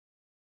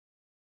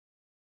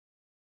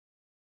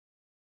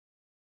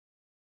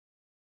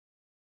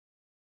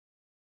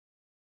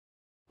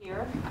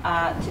Here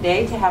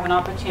today to have an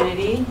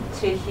opportunity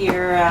to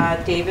hear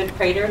David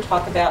Prater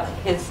talk about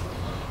his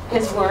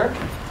work.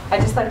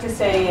 I'd just like to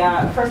say,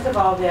 first of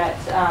all, that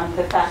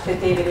the fact that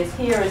David is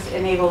here is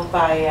enabled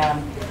by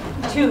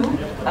two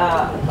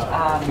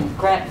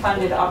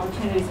grant-funded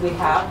opportunities we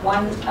have,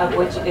 one of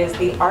which is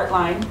the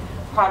Artline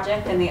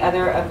project and the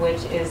other of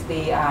which is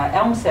the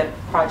ELMSIP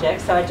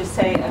project. So I'd just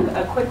say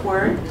a quick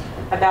word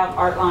about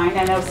Artline.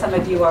 I know some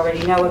of you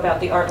already know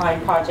about the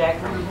Artline project,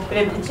 but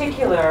in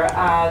particular,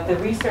 the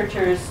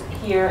researchers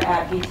here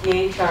at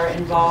BTH are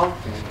involved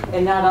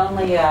in not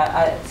only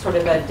a sort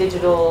of a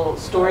digital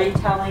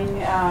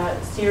storytelling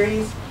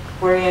series,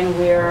 wherein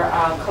we're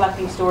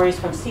collecting stories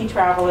from sea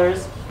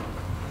travelers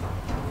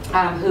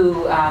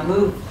who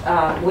move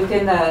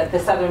within the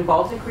southern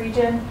Baltic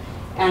region,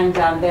 and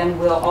then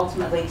we'll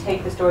ultimately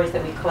take the stories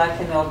that we collect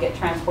and they'll get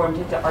transformed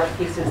into art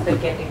pieces that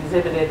get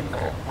exhibited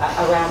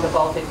around the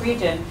Baltic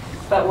region.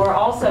 But we're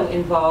also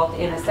involved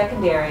in a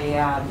secondary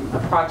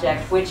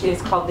project which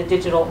is called the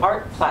Digital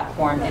Art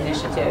Platform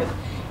Initiative.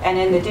 And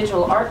in the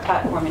Digital Art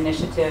Platform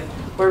Initiative,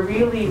 we're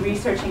really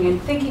researching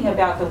and thinking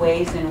about the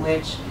ways in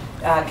which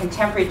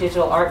contemporary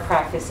digital art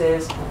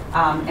practices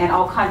and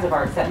all kinds of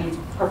arts, that means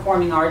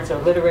performing arts or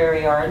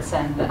literary arts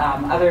and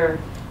other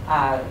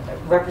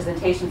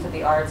representations of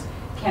the arts,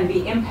 can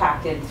be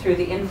impacted through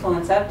the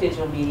influence of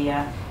digital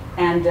media,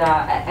 and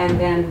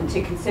then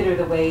to consider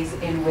the ways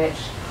in which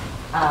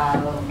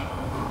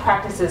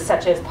practices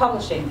such as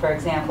publishing, for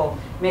example,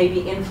 may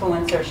be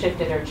influenced or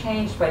shifted or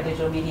changed by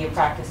digital media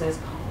practices,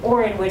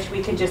 or in which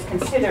we can just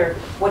consider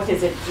what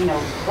does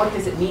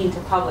it mean to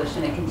publish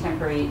in a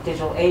contemporary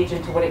digital age,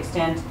 and to what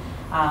extent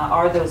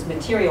are those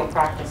material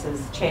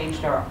practices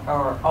changed or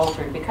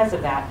altered because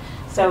of that.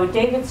 So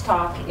David's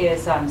talk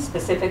is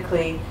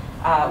specifically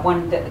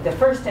the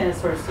first in a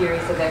sort of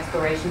series of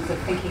explorations of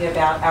thinking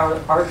about our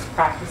arts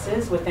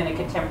practices within a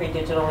contemporary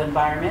digital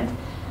environment.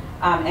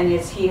 And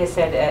as he has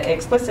said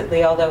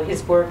explicitly, although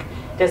his work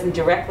doesn't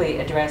directly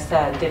address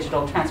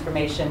digital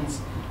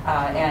transformations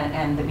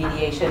and the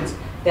mediations,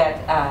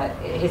 that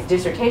his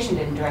dissertation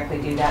didn't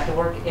directly do that. The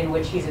work in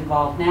which he's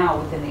involved now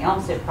within the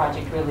ELMSIP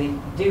project really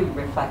do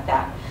reflect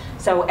that.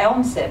 So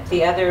ELMSIP,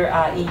 the other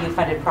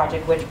EU-funded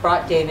project which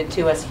brought David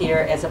to us here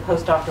as a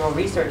postdoctoral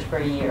research for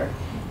a year,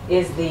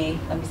 is the,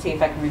 let me see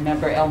if I can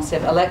remember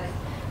ELMSIP,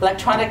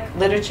 electronic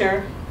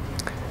literature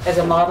as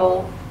a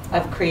model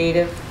of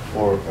creative.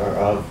 Or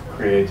of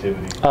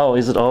creativity. Oh,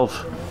 is it of?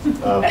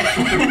 Innovation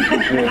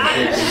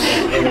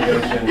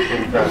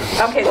in practice.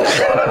 Okay, so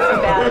that's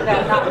about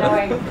not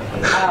knowing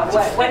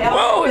what else.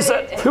 Whoa, is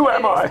that? Who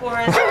am I?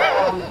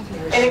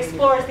 It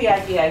explores the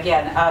idea,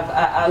 again, of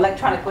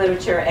electronic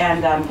literature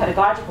and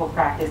pedagogical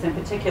practice in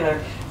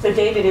particular. So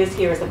David is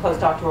here as a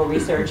postdoctoral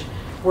research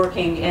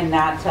working in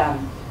that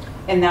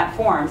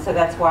form, so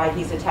that's why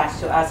he's attached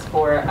to us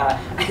for,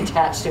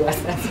 attached to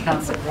us, that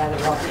sounds rather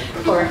wrong,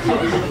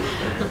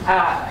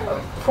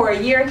 for a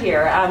year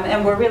here.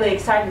 And we're really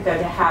excited, though,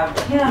 to have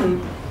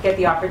him get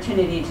the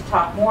opportunity to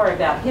talk more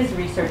about his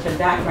research and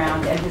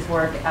background and his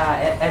work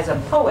as a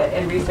poet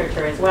and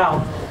researcher as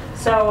well.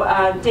 So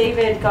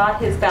David got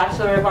his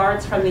Bachelor of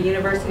Arts from the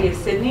University of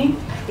Sydney.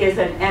 He has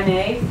an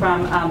MA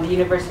from the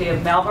University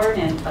of Melbourne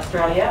in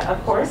Australia,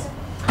 of course.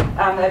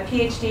 A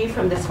PhD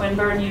from the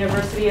Swinburne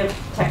University of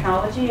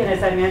Technology, and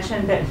as I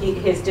mentioned, that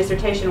his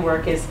dissertation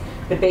work is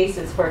the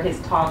basis for his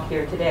talk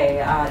here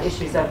today,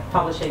 issues of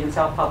publishing and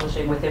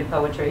self-publishing within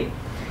poetry.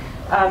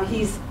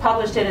 He's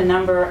published in a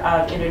number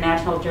of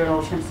international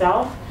journals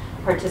himself,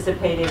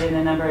 participated in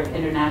a number of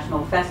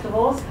international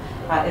festivals,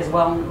 is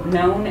well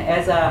known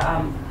as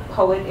a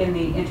poet in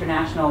the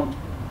international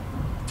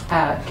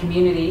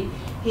community.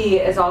 He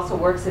also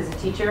works as a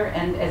teacher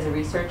and as a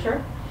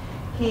researcher.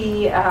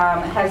 He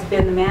has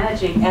been the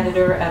managing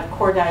editor of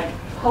Cordite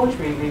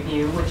Poetry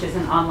Review, which is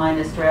an online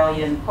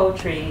Australian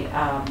poetry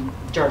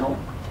journal.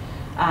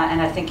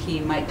 And I think he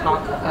might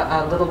talk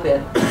a little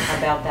bit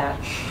about that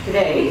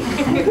today.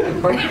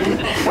 Well,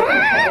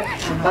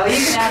 you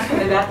can ask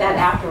him about that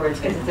afterwards,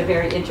 because it's a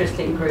very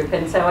interesting group.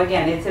 And so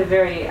again, it's a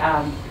very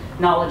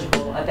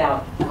knowledgeable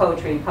about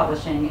poetry,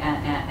 publishing,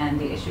 and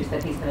the issues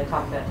that he's going to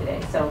talk about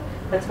today. So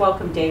let's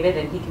welcome David,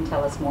 and he can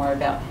tell us more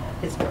about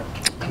his work.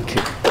 Thank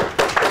you.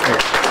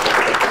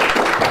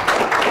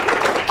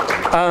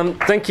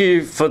 Thank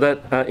you for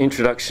that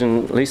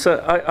introduction,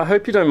 Lisa. I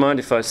hope you don't mind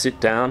if I sit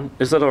down.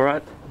 Is that all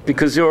right?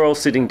 Because you're all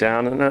sitting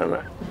down, and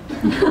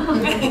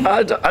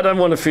I don't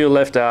want to feel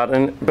left out.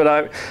 But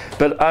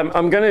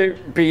I'm going to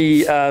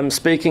be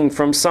speaking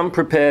from some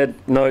prepared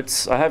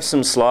notes. I have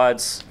some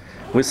slides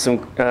with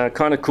some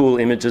kind of cool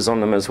images on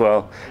them as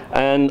well,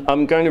 and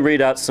I'm going to read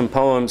out some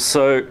poems.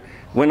 So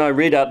when I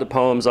read out the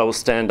poems, I will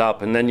stand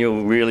up, and then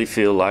you'll really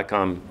feel like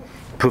I'm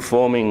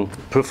performing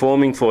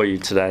for you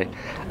today.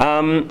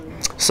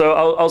 So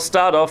I'll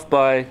start off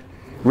by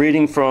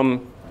reading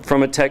from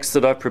a text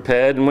that I've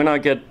prepared, and when I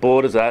get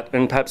bored of that,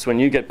 and perhaps when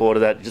you get bored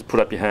of that, you just put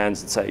up your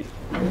hands and say,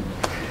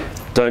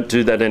 don't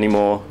do that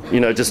anymore,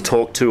 just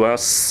talk to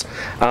us.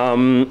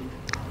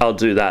 I'll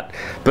do that.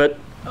 But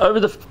over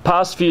the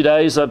past few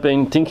days, I've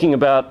been thinking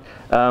about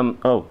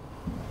Oh,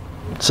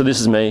 so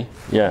this is me,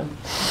 yeah.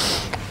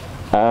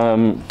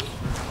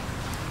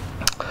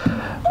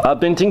 I've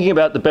been thinking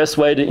about the best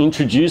way to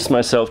introduce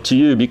myself to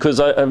you, because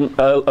a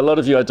lot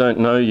of you, I don't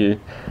know you,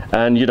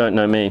 and you don't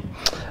know me.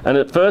 And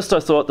at first I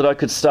thought that I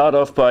could start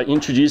off by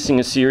introducing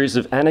a series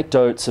of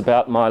anecdotes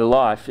about my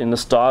life in the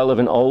style of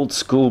an old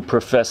school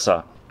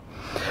professor.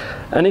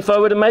 And if I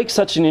were to make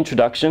such an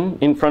introduction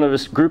in front of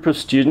a group of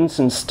students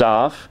and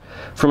staff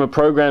from a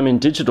program in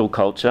digital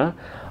culture,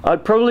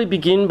 I'd probably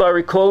begin by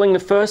recalling the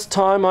first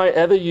time I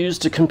ever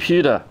used a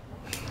computer,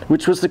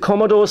 which was the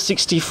Commodore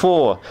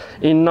 64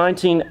 in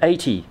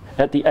 1980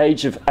 at the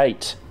age of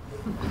 8.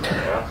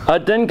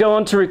 I'd then go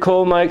on to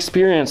recall my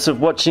experience of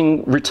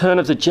watching Return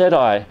of the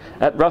Jedi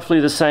at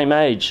roughly the same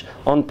age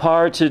on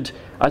pirated,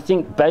 I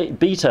think,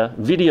 beta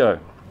video.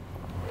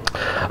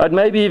 I'd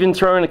maybe even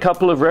throw in a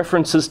couple of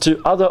references to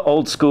other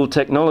old school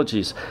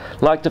technologies,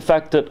 like the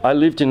fact that I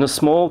lived in a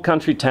small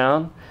country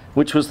town,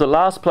 which was the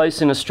last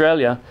place in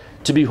Australia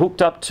to be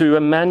hooked up to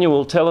a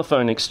manual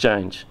telephone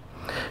exchange,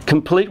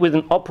 complete with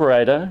an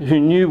operator who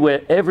knew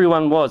where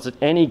everyone was at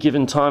any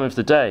given time of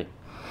the day.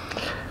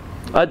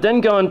 I'd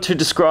then go on to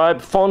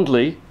describe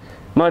fondly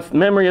my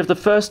memory of the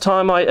first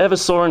time I ever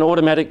saw an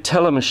automatic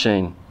teller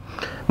machine.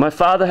 My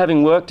father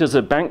having worked as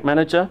a bank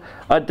manager,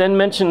 I'd then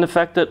mention the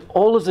fact that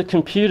all of the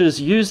computers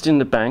used in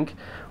the bank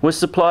were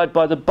supplied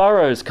by the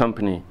Burroughs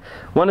Company,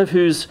 one of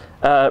whose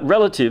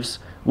relatives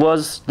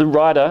was the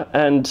writer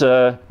and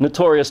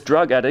notorious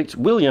drug addict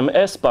William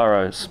S.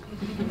 Burroughs.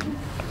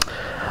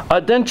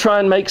 I'd then try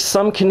and make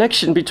some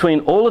connection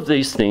between all of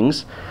these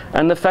things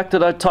and the fact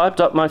that I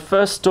typed up my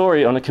first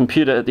story on a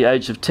computer at the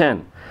age of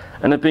 10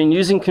 and have been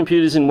using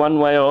computers in one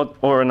way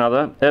or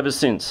another ever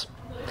since.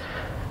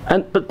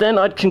 But then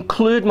I'd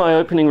conclude my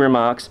opening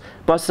remarks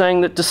by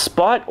saying that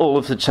despite all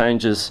of the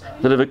changes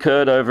that have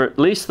occurred over at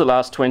least the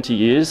last 20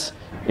 years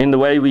in the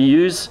way we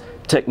use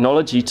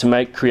technology to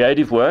make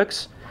creative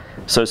works,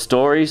 so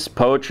stories,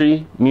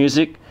 poetry,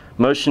 music,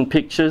 motion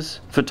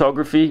pictures,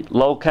 photography,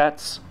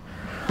 lolcats,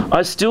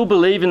 I still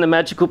believe in the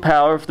magical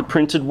power of the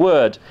printed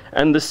word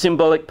and the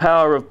symbolic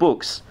power of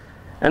books.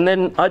 And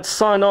then I'd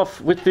sign off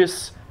with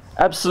this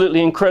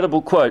absolutely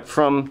incredible quote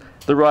from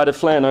the writer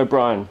Flann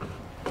O'Brien,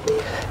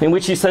 in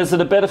which he says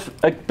that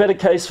a better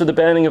case for the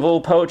banning of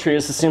all poetry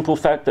is the simple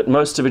fact that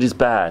most of it is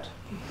bad.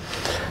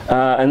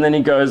 And then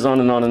he goes on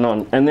and on and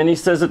on. And then he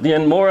says at the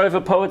end,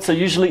 moreover, poets are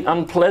usually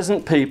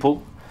unpleasant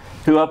people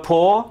who are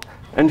poor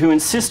and who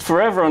insist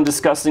forever on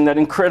discussing that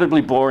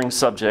incredibly boring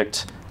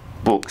subject,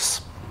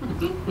 books.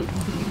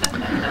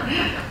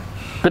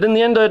 But in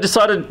the end, I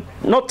decided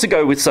not to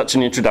go with such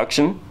an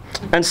introduction,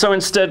 and so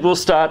instead we'll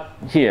start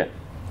here.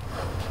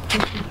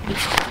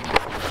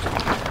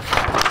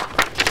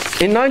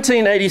 In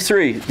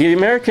 1983, the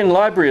American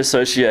Library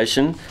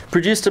Association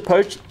produced a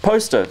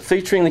poster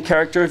featuring the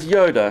character of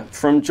Yoda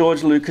from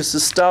George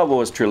Lucas's Star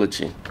Wars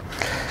trilogy.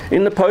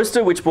 In the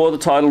poster, which bore the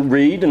title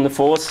 "Read and the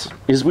Force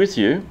is with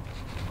you,"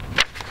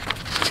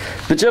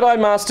 the Jedi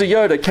Master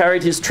Yoda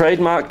carried his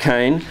trademark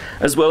cane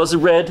as well as a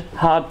red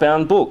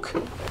hardbound book.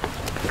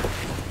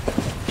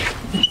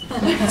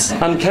 It's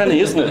uncanny,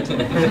 isn't it?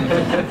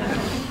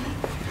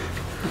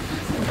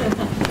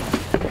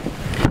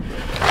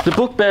 The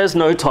book bears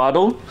no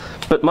title,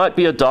 but might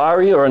be a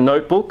diary or a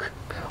notebook,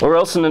 or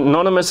else an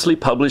anonymously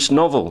published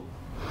novel.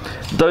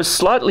 Though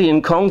slightly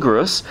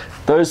incongruous,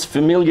 those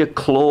familiar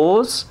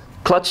claws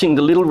clutching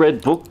the little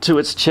red book to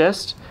its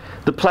chest,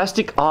 the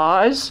plastic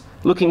eyes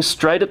looking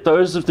straight at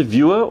those of the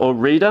viewer or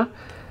reader,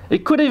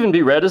 it could even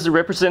be read as a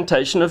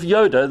representation of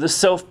Yoda, the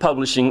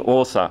self-publishing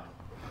author.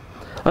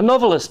 A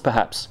novelist,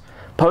 perhaps,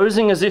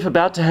 posing as if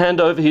about to hand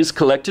over his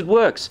collected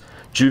works,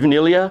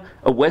 juvenilia,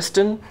 a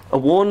western, a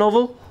war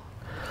novel,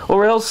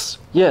 or else,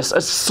 yes, a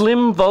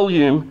slim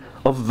volume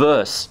of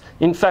verse.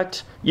 In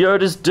fact,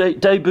 Yoda's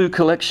debut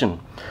collection,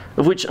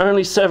 of which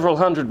only several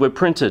hundred were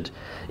printed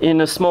in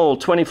a small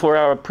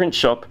 24-hour print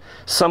shop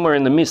somewhere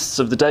in the mists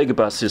of the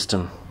Dagobah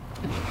system.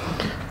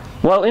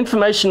 While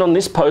information on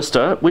this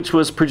poster, which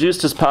was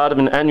produced as part of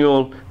an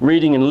annual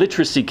reading and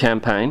literacy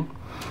campaign,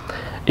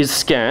 is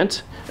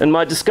scant, and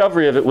my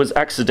discovery of it was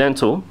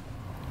accidental,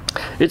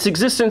 its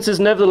existence is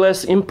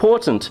nevertheless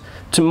important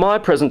to my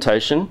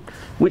presentation,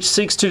 which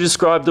seeks to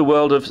describe the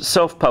world of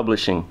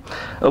self-publishing,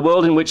 a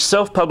world in which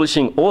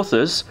self-publishing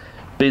authors,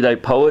 be they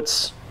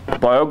poets,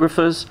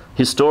 biographers,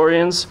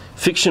 historians,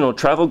 fiction or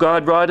travel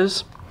guide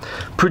writers,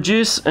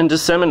 produce and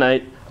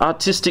disseminate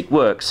artistic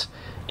works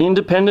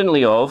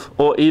independently of,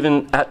 or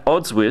even at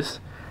odds with,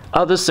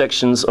 other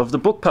sections of the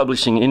book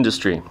publishing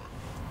industry.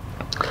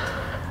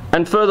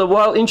 And further,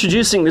 while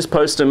introducing this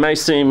poster may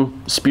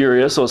seem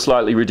spurious or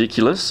slightly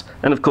ridiculous,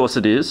 and of course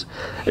it is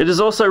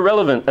also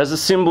relevant as a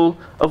symbol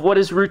of what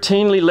is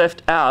routinely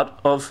left out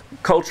of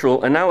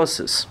cultural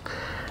analysis.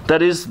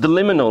 That is, the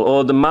liminal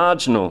or the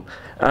marginal,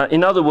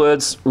 in other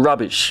words,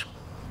 rubbish.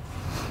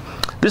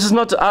 This is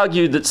not to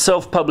argue that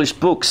self-published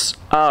books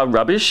are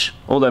rubbish,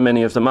 although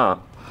many of them are,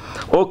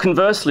 or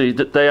conversely,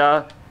 that they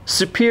are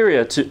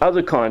superior to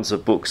other kinds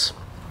of books.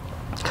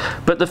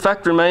 But the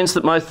fact remains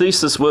that my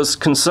thesis was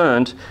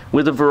concerned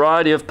with a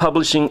variety of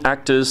publishing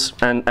actors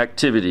and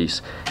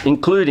activities,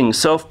 including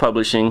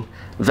self-publishing,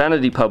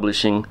 vanity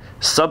publishing,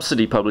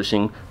 subsidy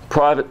publishing,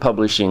 private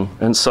publishing,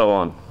 and so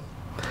on.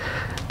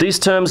 These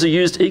terms are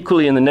used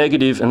equally in the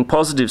negative and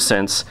positive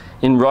sense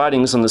in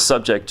writings on the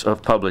subject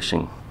of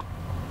publishing.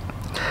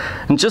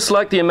 And just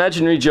like the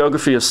imaginary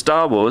geography of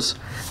Star Wars,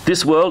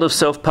 this world of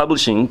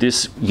self-publishing,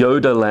 this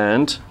Yoda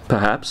land,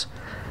 perhaps,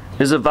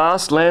 is a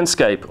vast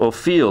landscape or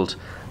field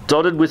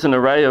dotted with an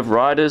array of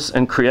writers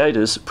and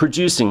creators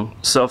producing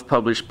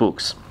self-published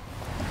books.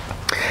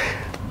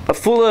 A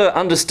fuller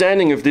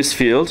understanding of this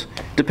field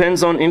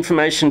depends on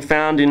information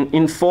found in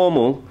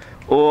informal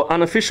or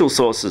unofficial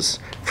sources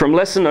from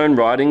lesser-known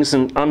writings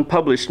and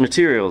unpublished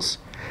materials.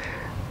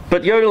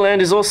 But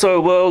Yodeland is also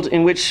a world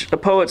in which a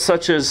poet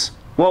such as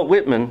Walt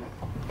Whitman,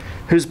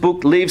 whose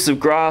book Leaves of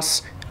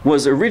Grass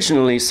was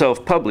originally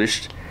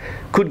self-published,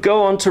 could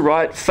go on to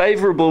write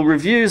favourable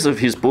reviews of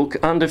his book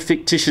under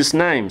fictitious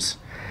names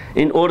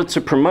in order to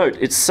promote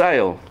its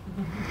sale,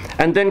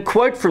 and then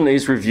quote from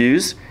these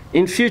reviews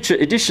in future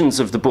editions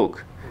of the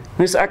book.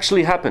 This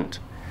actually happened.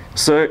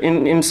 So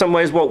in some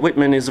ways, Walt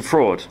Whitman is a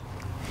fraud.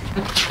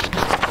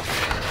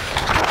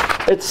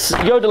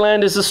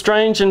 Yodeland is a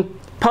strange and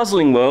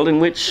puzzling world in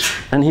which,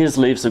 and here's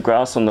Leaves of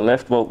Grass on the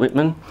left, Walt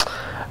Whitman,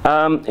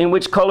 in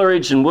which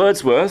Coleridge and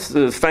Wordsworth,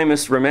 the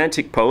famous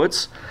Romantic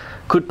poets,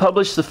 could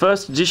publish the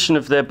first edition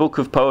of their book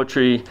of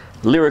poetry,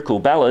 Lyrical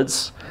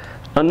Ballads,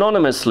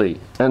 anonymously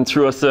and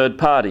through a third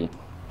party.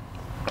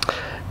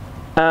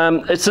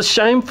 It's a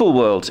shameful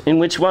world in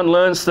which one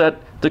learns that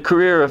the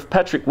career of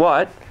Patrick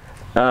White,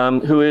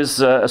 who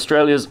is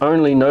Australia's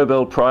only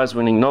Nobel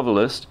Prize-winning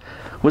novelist,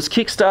 was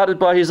kick-started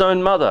by his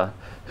own mother,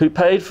 who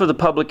paid for the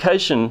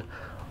publication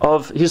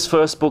of his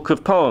first book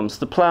of poems,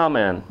 The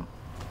Ploughman.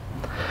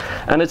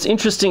 And it's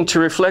interesting to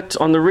reflect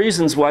on the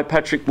reasons why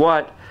Patrick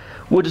White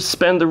would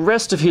spend the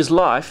rest of his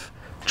life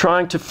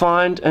trying to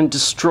find and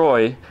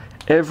destroy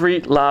every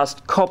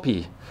last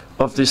copy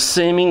of this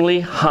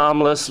seemingly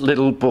harmless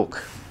little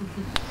book.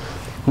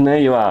 And there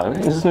you are.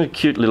 Isn't it a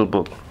cute little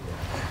book?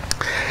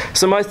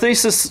 So my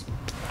thesis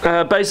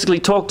basically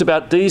talked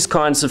about these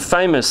kinds of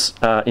famous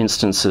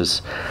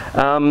instances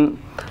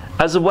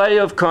as a way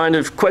of kind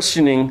of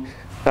questioning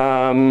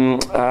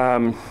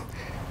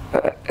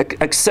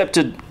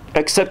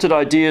accepted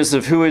ideas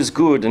of who is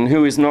good and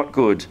who is not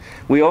good.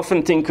 We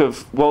often think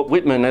of Walt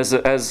Whitman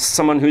as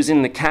someone who's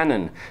in the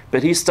canon,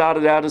 but he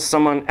started out as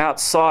someone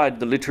outside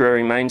the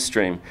literary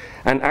mainstream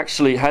and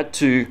actually had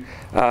to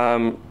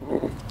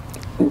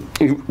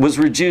was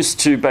reduced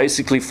to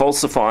basically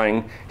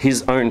falsifying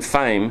his own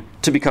fame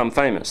to become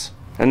famous.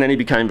 And then he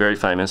became very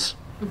famous,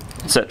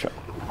 etc.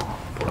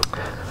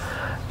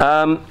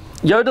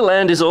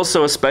 Yodeland is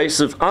also a space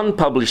of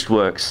unpublished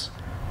works.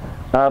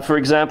 For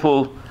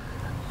example,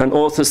 an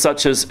author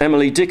such as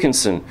Emily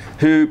Dickinson,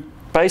 who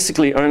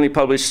basically only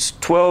published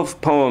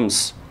 12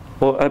 poems,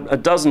 or a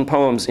dozen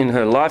poems in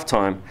her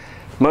lifetime.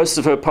 Most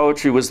of her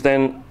poetry was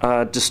then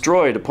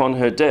destroyed upon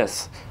her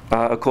death,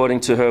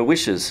 according to her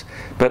wishes,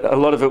 but a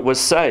lot of it was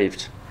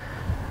saved.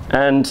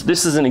 And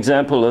this is an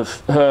example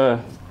of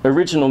her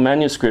original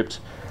manuscript,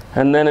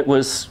 and then it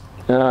was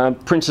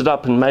printed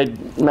up and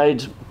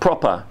made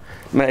proper,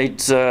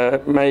 made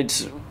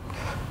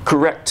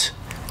correct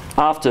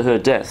after her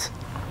death.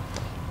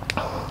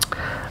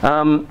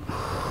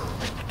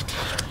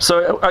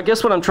 So I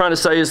guess what I'm trying to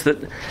say is that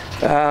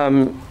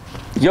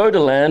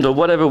Yodeland, or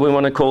whatever we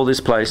want to call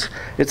this place,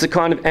 it's a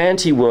kind of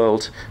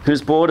anti-world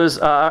whose borders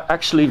are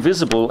actually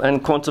visible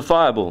and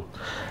quantifiable.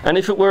 And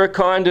if it were a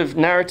kind of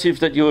narrative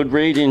that you would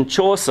read in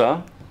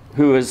Chaucer,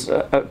 who is,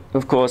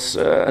 of course,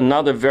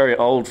 another very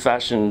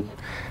old-fashioned,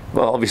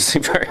 well,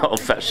 obviously very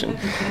old-fashioned,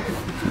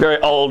 very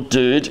old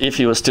dude, if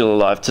he was still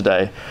alive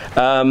today.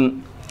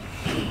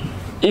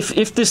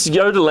 If this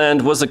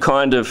Yodeland was a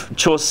kind of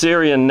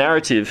Chaucerian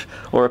narrative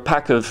or a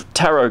pack of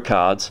tarot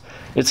cards,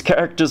 its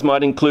characters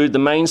might include the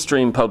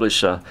mainstream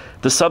publisher,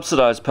 the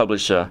subsidized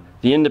publisher,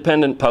 the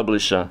independent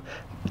publisher,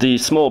 the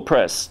small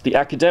press, the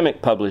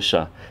academic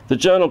publisher, the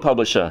journal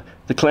publisher,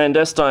 the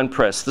clandestine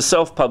press, the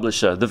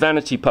self-publisher, the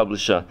vanity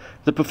publisher,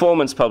 the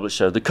performance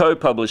publisher, the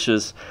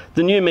co-publishers,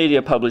 the new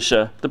media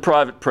publisher, the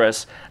private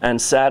press,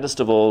 and saddest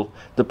of all,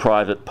 the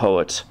private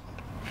poet.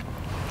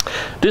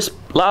 This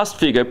last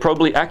figure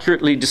probably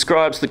accurately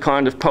describes the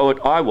kind of poet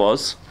I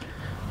was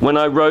when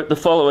I wrote the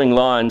following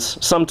lines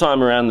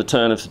sometime around the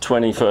turn of the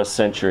 21st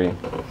century.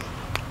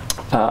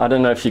 I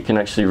don't know if you can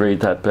actually read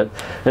that, but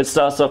it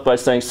starts off by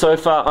saying, "So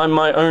far I'm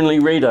my only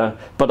reader,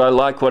 but I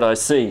like what I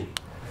see.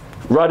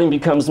 Writing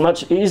becomes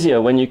much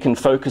easier when you can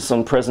focus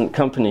on present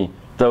company,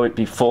 though it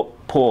be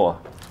poor,"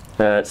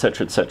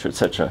 etc., etc.,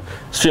 etc.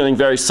 I was feeling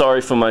very sorry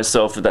for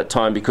myself at that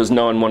time because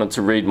no one wanted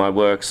to read my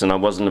works, and I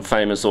wasn't a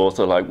famous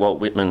author like Walt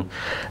Whitman,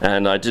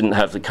 and I didn't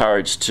have the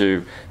courage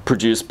to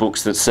produce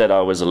books that said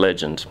I was a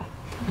legend.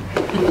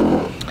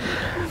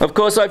 Of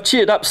course, I've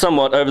cheered up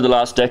somewhat over the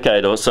last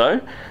decade or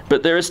so,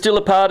 but there is still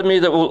a part of me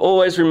that will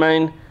always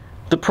remain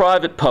the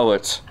private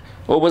poet.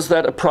 Or was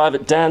that a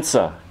private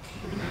dancer?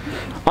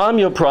 I'm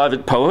your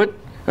private poet,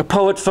 a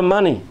poet for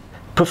money,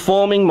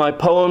 performing my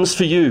poems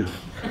for you.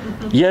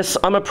 Yes,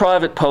 I'm a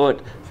private poet,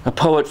 a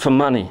poet for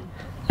money,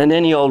 and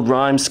any old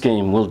rhyme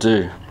scheme will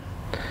do.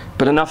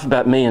 But enough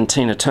about me and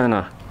Tina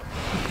Turner.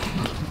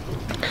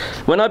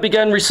 When I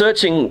began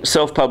researching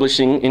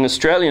self-publishing in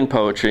Australian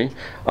poetry,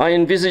 I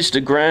envisaged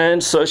a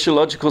grand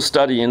sociological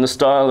study in the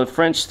style of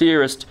French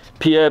theorist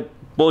Pierre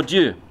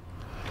Bourdieu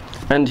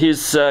and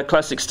his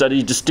classic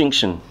study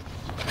Distinction.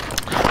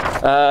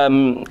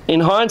 In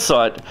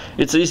hindsight,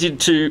 it's easy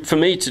for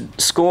me to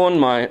scorn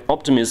my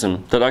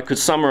optimism that I could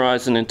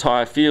summarise an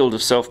entire field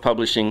of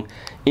self-publishing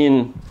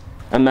in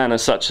a manner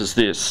such as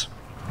this.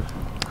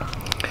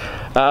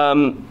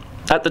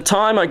 At the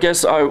time, I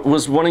guess I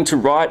was wanting to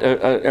write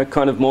a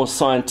kind of more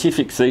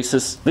scientific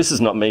thesis. This is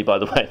not me, by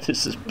the way,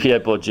 this is Pierre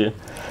Bourdieu.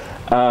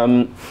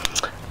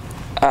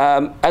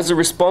 As a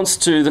response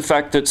to the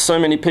fact that so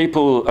many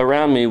people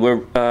around me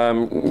were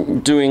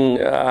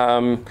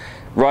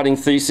writing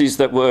theses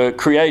that were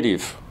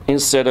creative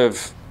instead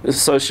of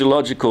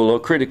sociological or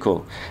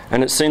critical.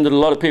 And it seemed that a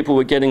lot of people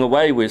were getting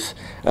away with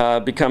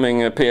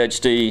becoming a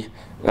PhD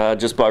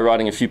just by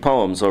writing a few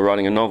poems or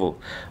writing a novel.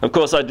 Of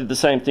course, I did the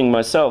same thing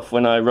myself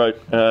when I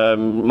wrote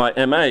my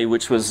MA,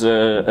 which was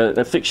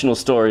a fictional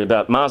story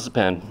about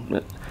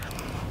marzipan.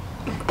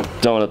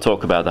 Don't want to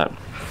talk about that.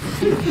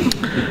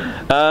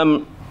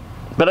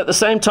 But at the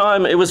same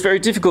time, it was very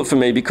difficult for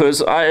me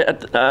because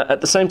at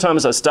the same time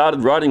as I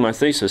started writing my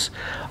thesis,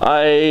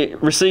 I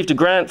received a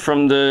grant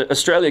from the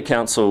Australia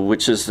Council,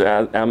 which is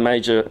our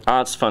major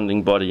arts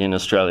funding body in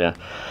Australia.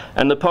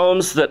 And the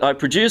poems that I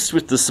produced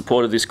with the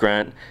support of this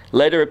grant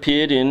later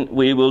appeared in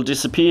We Will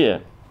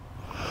Disappear,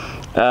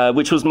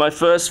 which was my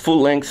first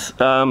full-length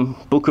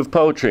book of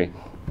poetry.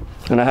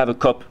 And I have a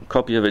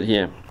copy of it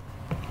here.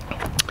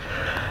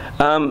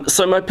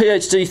 So my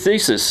PhD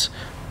thesis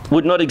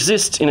would not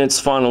exist in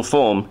its final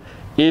form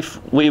if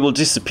We Will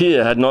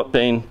Disappear had not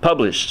been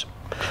published.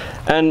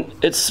 And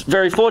it's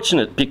very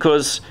fortunate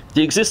because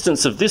the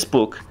existence of this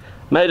book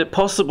made it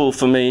possible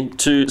for me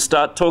to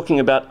start talking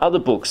about other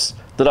books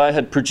that I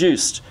had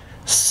produced,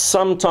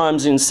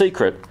 sometimes in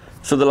secret,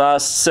 for the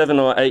last 7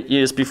 or 8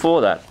 years before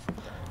that.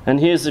 And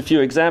here's a few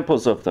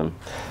examples of them.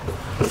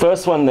 The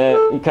first one there,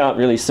 you can't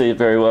really see it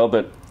very well,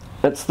 but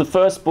it's the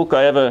first book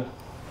I ever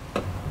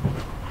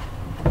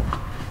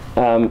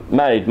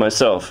made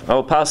myself.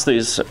 I'll pass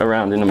these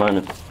around in a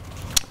moment.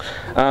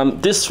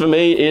 This for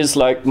me is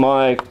like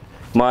The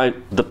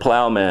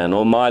Ploughman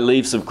or My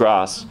Leaves of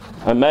Grass.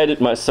 I made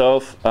it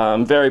myself.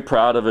 I'm very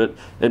proud of it.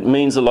 It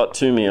means a lot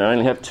to me. I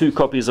only have 2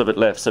 copies of it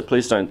left, so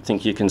please don't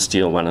think you can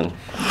steal one and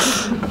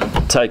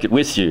take it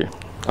with you.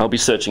 I'll be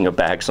searching your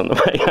bags on the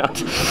way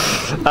out.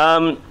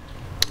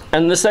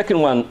 And the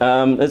second one,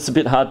 it's a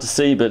bit hard to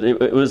see, but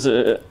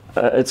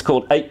it's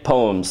called 8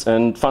 Poems,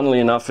 and funnily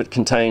enough, it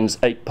contains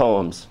 8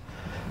 poems.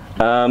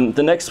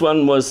 The next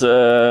one was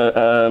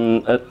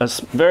a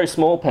very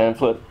small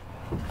pamphlet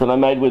that I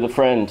made with a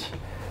friend.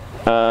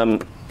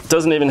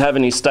 Doesn't even have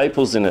any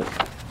staples in it.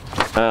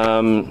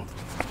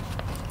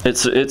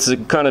 It's a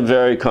kind of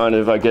very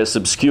I guess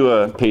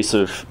obscure piece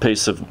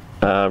of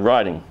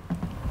writing.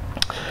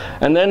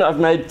 And then I've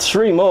made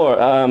 3 more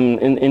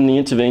in the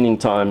intervening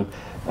time.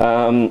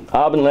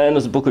 Arbon Land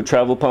was a book of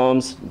travel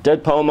poems.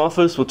 Dead Poem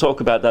Office, we'll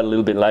talk about that a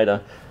little bit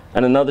later.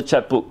 And another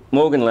chapbook,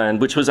 Morganland,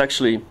 which was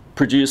actually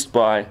produced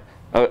by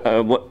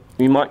what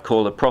you might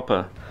call a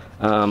proper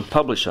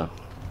publisher.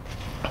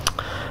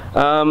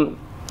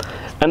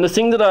 And the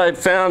thing that I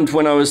found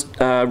when I was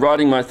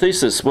writing my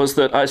thesis was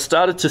that I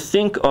started to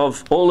think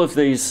of all of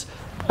these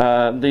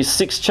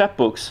 6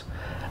 chapbooks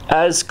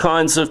as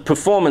kinds of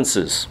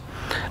performances.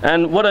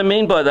 And what I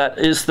mean by that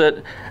is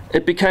that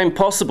it became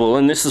possible,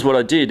 and this is what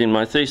I did in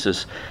my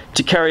thesis,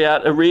 to carry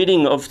out a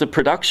reading of the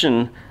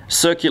production,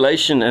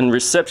 circulation and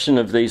reception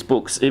of these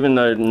books, even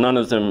though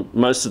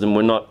most of them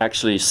were not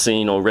actually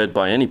seen or read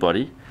by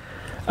anybody,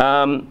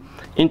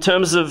 in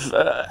terms of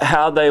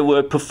how they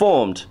were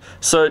performed.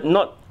 So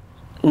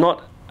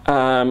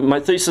my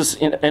thesis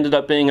ended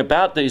up being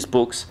about these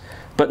books,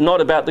 but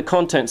not about the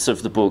contents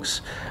of the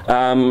books.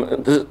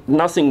 There's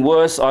nothing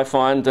worse, I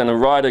find, than a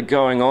writer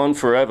going on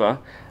forever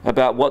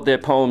about what their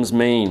poems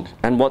mean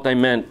and what they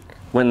meant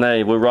when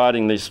they were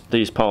writing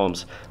these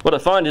poems. What I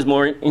find is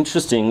more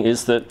interesting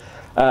is to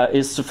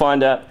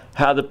find out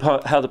how the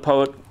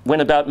poet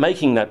went about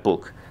making that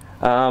book,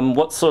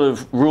 what sort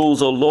of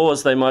rules or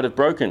laws they might have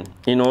broken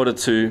in order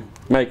to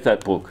make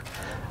that book.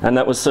 And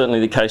that was certainly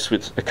the case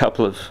with a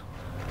couple of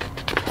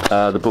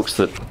the books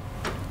that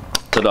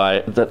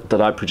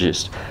I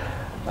produced.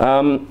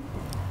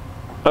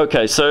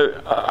 Okay, so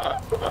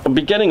I'll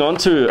be getting on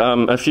to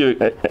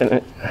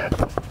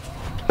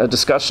a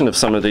discussion of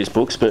some of these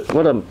books, but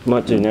what I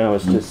might do now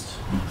is just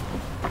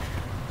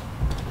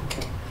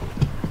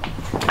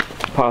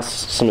pass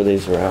some of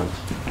these around.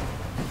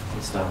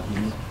 Let's start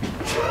here.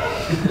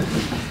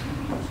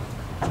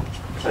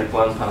 Take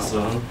one, pass it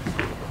on. You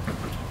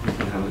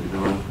can have a look at the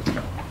one.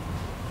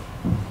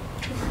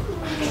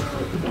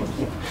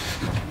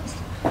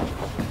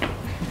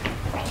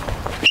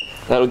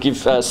 That'll give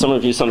some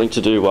of you something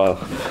to do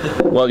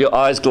while your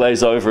eyes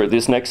glaze over at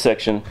this next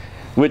section,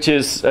 which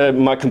is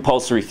my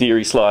compulsory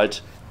theory slide.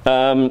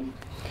 And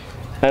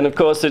of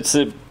course, it's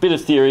a bit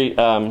of theory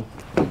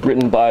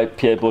written by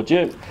Pierre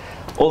Bourdieu.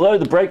 Although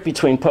the break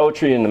between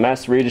poetry and the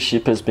mass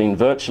readership has been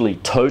virtually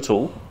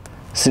total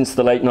since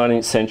the late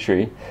 19th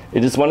century,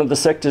 it is one of the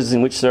sectors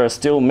in which there are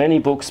still many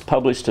books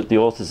published at the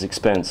author's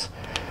expense.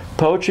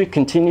 Poetry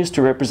continues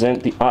to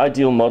represent the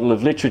ideal model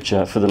of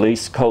literature for the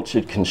least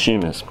cultured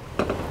consumers.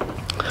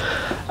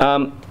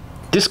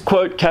 This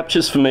quote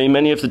captures for me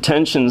many of the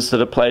tensions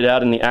that are played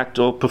out in the act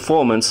or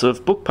performance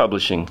of book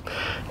publishing.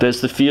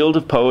 There's the field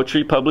of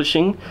poetry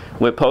publishing,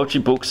 where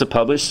poetry books are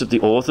published at the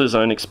author's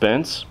own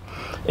expense,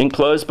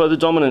 enclosed by the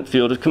dominant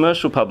field of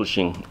commercial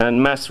publishing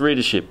and mass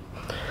readership.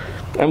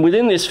 And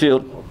within this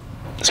field,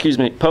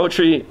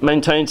 poetry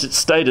maintains its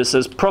status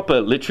as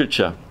proper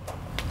literature,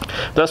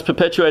 thus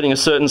perpetuating a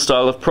certain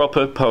style of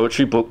proper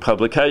poetry book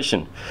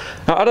publication.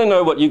 Now, I don't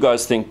know what you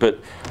guys think, but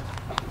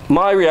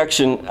my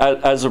reaction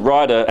as a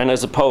writer and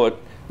as a poet,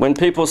 when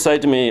people say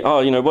to me, oh,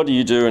 you know, what do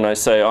you do? And I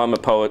say, I'm a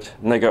poet,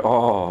 and they go,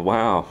 oh,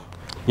 wow.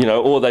 You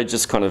know, or they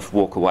just kind of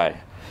walk away.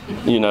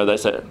 You know, they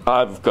say,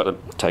 I've got to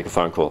take a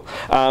phone call.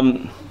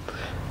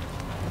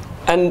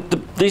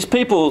 These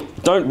people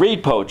don't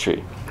read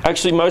poetry.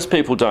 Actually, most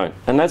people don't.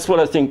 And that's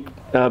what I think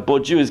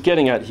Bourdieu is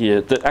getting at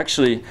here, that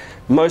actually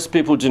most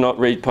people do not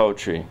read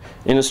poetry.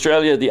 In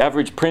Australia, the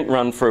average print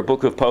run for a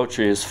book of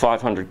poetry is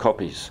 500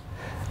 copies.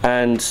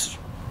 And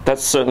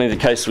that's certainly the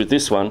case with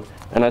this one.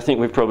 And I think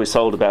we've probably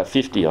sold about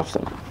 50 of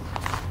them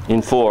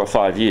in 4 or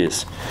 5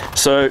 years.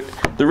 So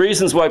the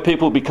reasons why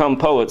people become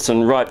poets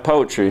and write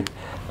poetry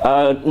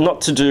are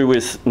not to do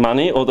with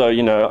money, although,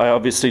 you know, I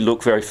obviously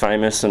look very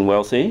famous and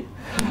wealthy.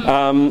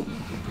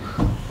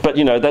 But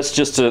you know, that's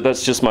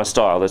just my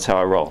style. That's how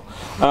I roll.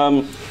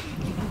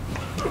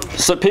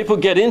 So people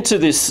get into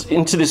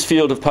this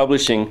field of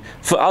publishing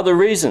for other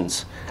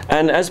reasons,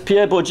 and as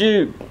Pierre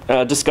Bourdieu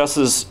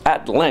discusses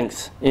at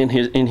length in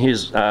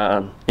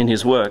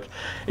his work,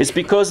 it's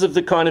because of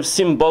the kind of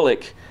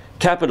symbolic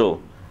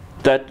capital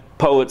that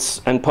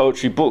poets and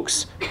poetry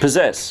books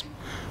possess.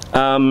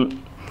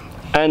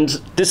 And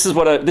this is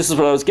what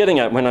I was getting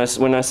at when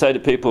I say to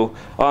people,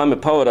 oh, I'm a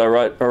poet, I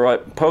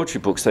write poetry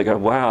books. They go,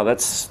 wow,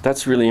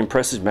 that's really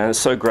impressive, man. It's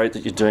so great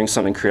that you're doing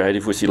something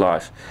creative with your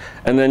life.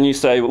 And then you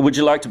say, well, would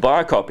you like to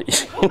buy a copy?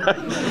 You know?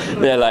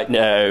 They're like,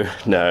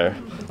 no,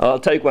 I'll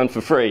take one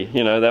for free.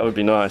 You know, that would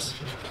be nice.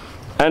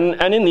 And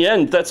in the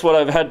end, that's what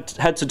I've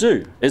had to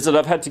do, is that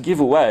I've had to give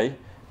away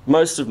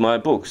most of my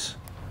books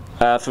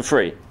for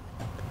free.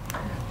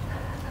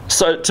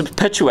 So to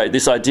perpetuate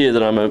this idea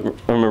that I'm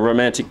a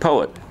romantic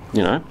poet.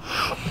 You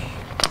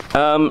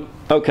know.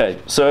 Okay,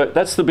 so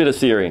that's the bit of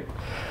theory.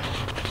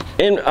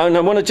 And I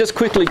want to just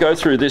quickly go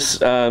through this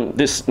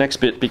this next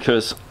bit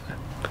because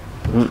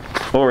I'm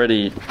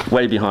already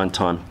way behind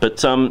time.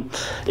 But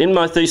in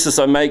my thesis,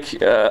 I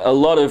make a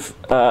lot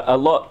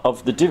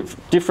of the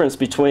difference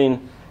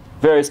between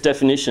various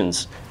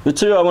definitions. The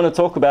two I want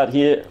to talk about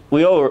here,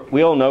 we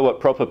all know what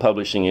proper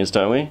publishing is,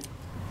 don't we?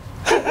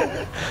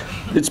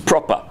 It's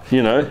proper,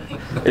 you know.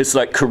 It's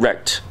like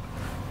correct.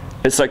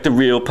 It's like the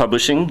real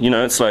publishing, you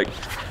know, it's like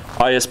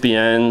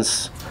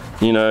ISBNs,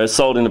 you know,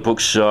 sold in a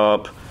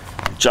bookshop,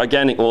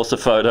 gigantic author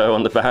photo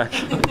on the back.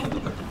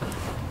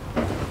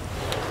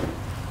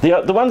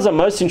 The ones I'm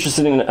most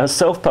interested in are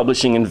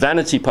self-publishing and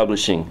vanity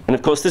publishing. And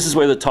of course, this is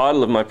where the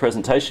title of my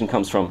presentation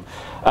comes from.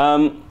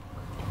 And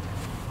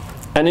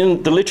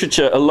in the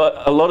literature, a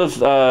lot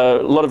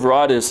of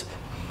writers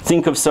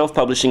think of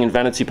self-publishing and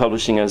vanity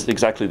publishing as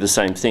exactly the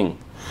same thing.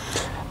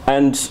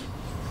 And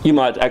you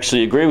might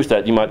actually agree with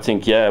that. You might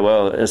think, yeah,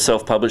 well, a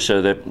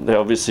self-publisher, they're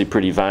obviously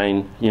pretty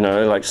vain, you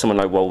know, like someone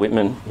like Walt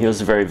Whitman. He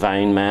was a very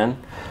vain man.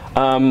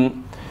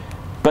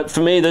 But for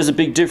me, there's a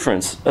big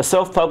difference. A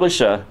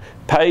self-publisher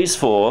pays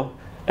for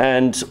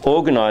and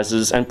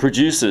organises and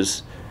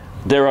produces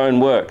their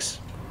own works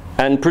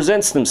and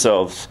presents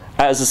themselves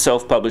as a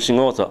self-publishing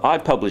author. I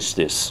published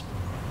this.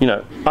 You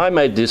know, I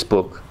made this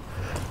book.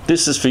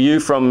 This is for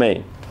you from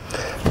me.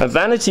 A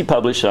vanity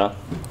publisher,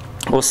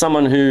 or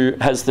someone who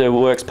has their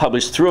works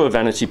published through a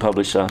vanity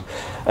publisher,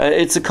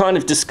 it's a kind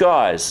of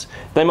disguise.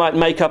 They might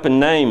make up a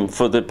name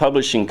for the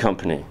publishing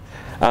company.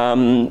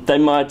 They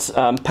might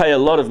pay a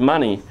lot of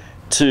money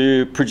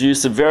to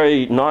produce a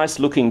very nice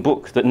looking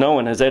book that no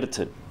one has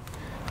edited.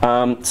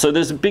 So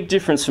there's a big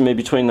difference for me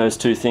between those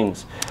two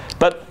things.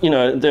 But you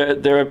know,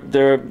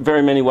 there are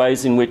very many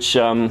ways in which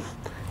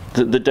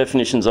the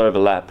definitions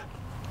overlap.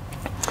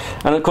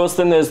 And of course,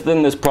 then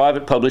there's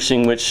private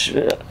publishing, which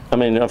I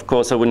mean, of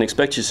course, I wouldn't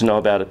expect you to know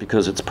about it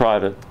because it's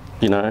private.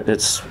 You know,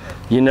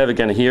 you're never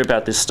going to hear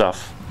about this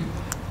stuff.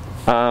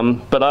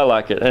 But I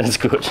like it, and it's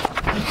good.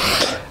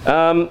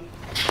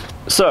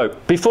 So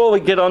before we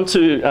get on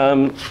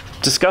to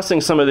discussing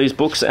some of these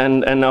books,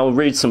 and I'll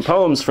read some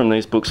poems from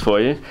these books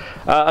for you,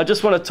 I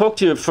just want to talk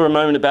to you for a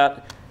moment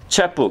about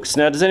chapbooks.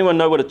 Now, does anyone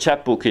know what a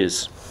chapbook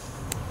is?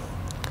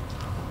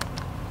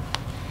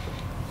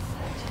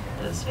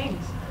 Those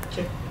things.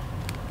 Sure.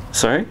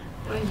 Sorry?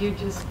 Well, you're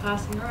just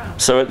passing around.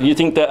 So you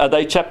think that, are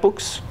they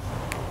chapbooks?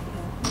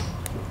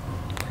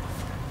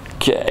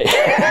 Okay.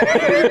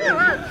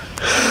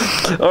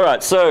 All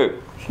right, so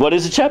what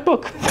is a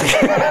chapbook?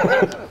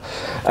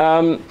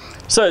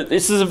 So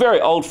this is a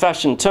very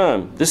old-fashioned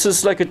term. This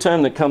is like a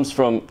term that comes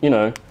from, you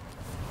know,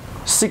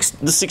 the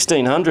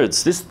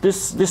 1600s.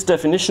 This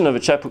definition of a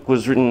chapbook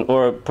was written,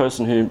 or a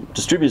person who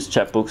distributes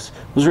chapbooks,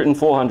 was written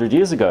 400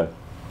 years ago.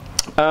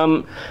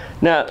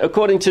 Now,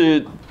 according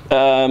to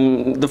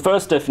the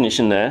first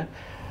definition there,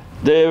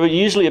 they were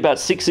usually about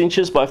 6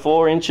 inches by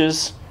 4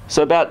 inches,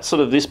 so about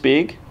sort of this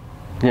big,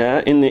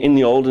 yeah, in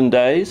the olden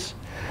days.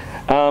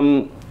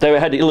 They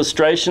had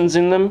illustrations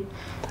in them,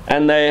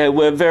 and they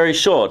were very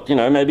short, you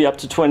know, maybe up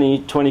to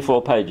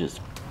 24 pages.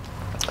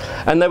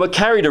 And they were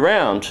carried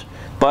around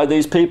by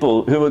these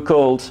people who were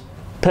called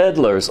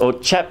peddlers or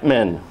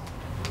chapmen.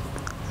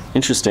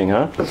 Interesting,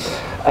 huh?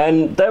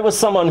 And there was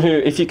someone who,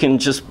 if you can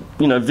just,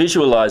 you know,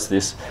 visualize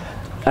this,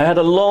 they had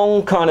a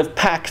long kind of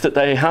pack that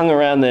they hung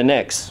around their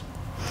necks.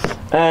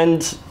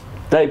 And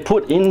they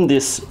put in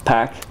this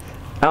pack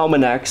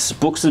almanacs,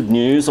 books of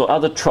news, or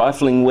other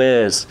trifling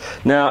wares.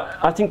 Now,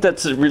 I think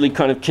that's a really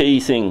kind of key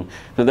thing,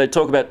 that they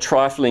talk about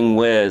trifling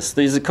wares.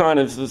 These are kind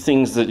of the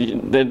things that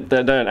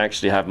they don't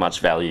actually have much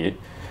value,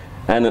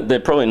 and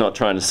they're probably not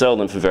trying to sell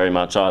them for very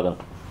much either.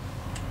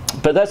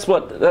 But that's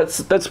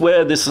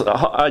where this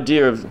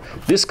idea of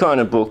this kind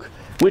of book,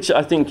 which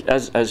I think,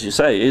 as you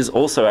say, is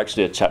also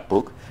actually a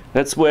chapbook,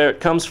 that's where it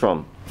comes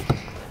from.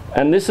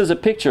 And this is a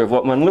picture of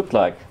what one looked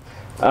like.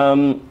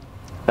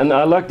 And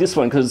I like this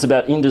one because it's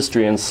about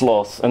industry and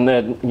sloth, and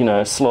then, you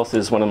know, sloth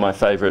is one of my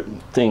favourite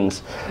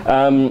things.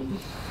 And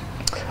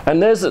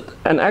there's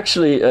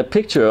actually a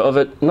picture of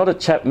it, not a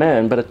chap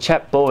man, but a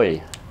chap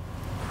boy.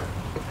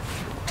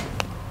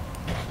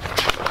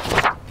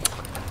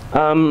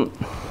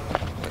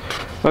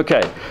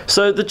 Okay,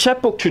 so the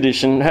chapbook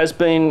tradition has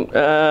been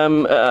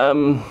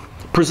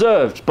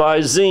preserved by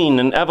zine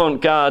and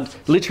avant-garde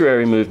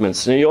literary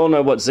movements. Now, you all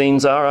know what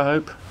zines are, I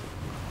hope?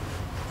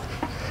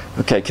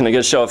 Okay, can I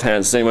get a show of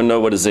hands? Does anyone know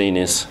what a zine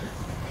is?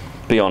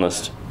 Be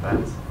honest.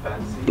 Fancy.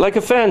 Like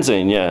a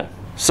fanzine, yeah.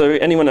 So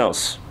anyone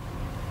else?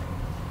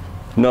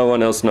 No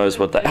one else knows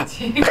what that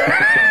is.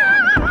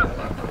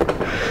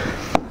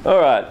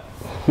 All right.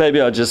 Maybe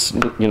I'll just,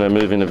 you know,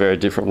 move in a very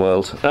different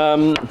world.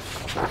 In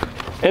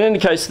any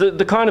case,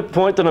 the kind of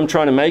point that I'm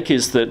trying to make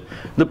is that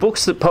the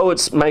books that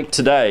poets make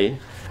today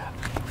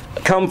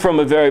come from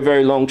a very,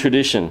 very long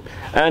tradition.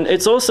 And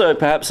it's also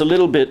perhaps a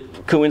little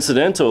bit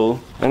coincidental,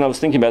 and I was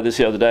thinking about this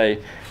the other day,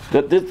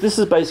 that this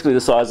is basically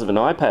the size of an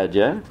iPad,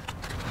 yeah?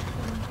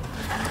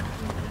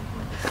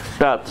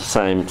 About the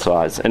same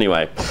size.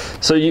 Anyway,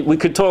 so we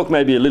could talk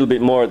maybe a little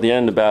bit more at the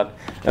end about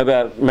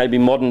maybe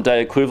modern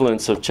day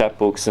equivalents of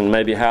chapbooks, and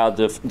maybe how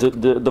the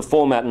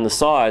format and the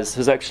size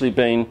has actually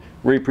been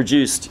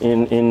reproduced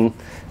in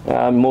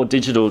more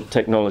digital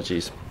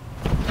technologies.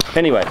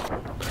 Anyway,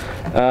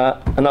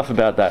 enough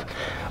about that.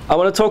 I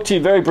want to talk to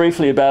you very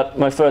briefly about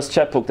my first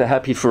chapbook, The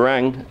Happy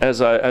Farang,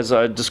 as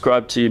I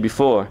described to you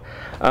before.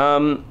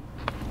 Where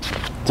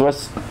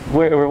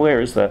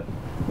is that?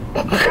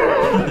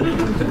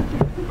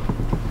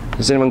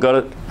 Has anyone got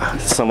it?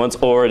 Someone's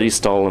already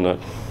stolen it.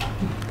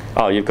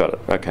 Oh, you've got it.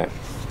 Okay,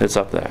 it's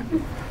up there.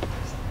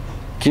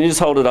 Can you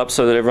just hold it up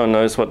so that everyone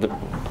knows what the...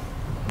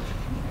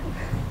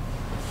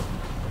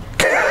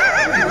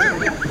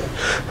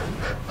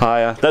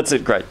 Higher. That's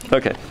it. Great.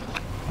 Okay.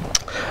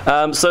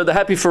 So The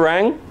Happy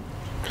Farang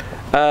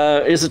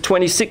is a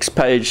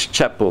 26-page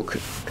chapbook.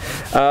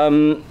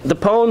 The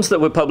poems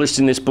that were published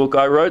in this book,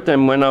 I wrote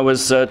them when I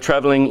was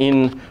travelling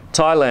in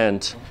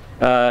Thailand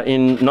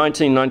in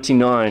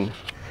 1999.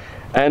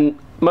 And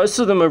most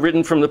of them are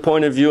written from the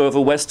point of view of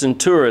a Western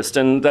tourist,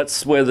 and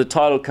that's where the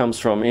title comes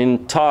from.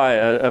 In Thai,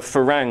 a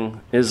Farang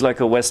is like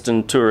a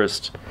Western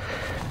tourist.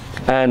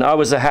 And I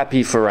was a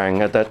happy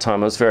Farang at that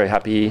time. I was very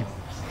happy.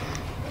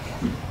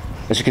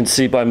 As you can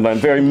see by my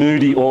very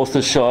moody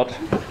author shot.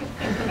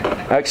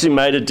 I actually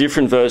made a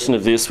different version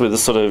of this with a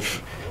sort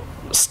of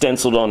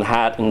stenciled on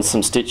hat and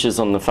some stitches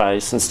on the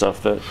face and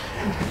stuff, but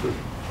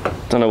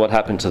don't know what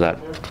happened to that.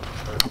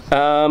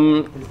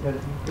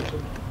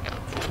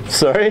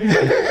 Sorry?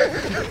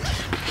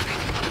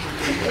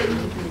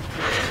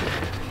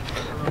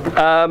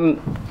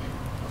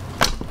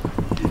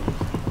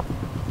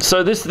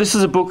 So this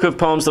is a book of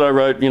poems that I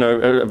wrote, you know,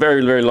 a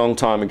very, very long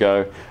time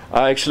ago.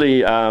 I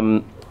actually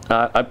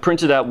I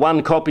printed out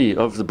one copy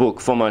of the book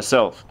for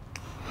myself.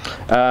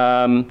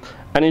 And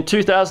in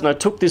 2000, I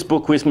took this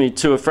book with me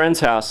to a friend's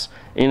house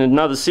in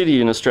another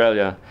city in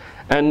Australia.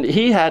 And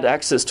he had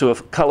access to a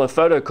colour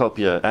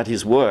photocopier at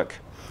his work.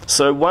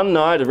 So one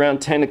night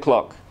around 10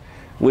 o'clock,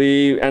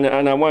 and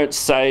I won't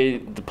say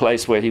the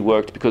place where he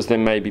worked because there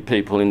may be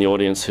people in the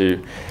audience who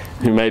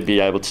may be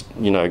able to,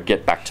 you know,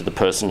 get back to the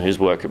person whose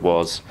work it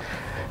was.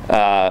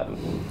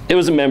 It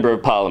was a member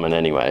of Parliament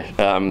anyway.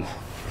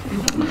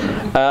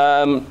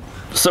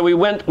 So we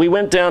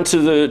went down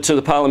to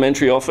the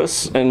parliamentary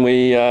office, and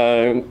we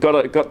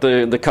got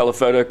the colour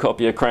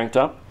photocopier cranked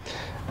up,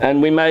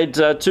 And we made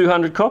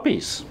 200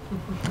 copies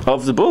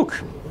of the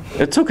book.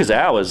 It took us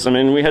hours. I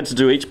mean, we had to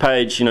do each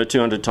page,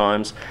 200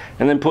 times,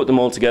 and then put them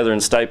all together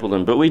and staple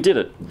them. But we did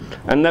it.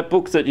 And that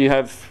book that you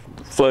have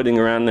floating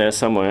around there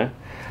somewhere,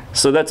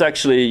 so that's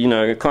actually,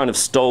 a kind of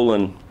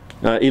stolen,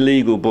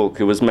 illegal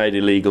book. It was made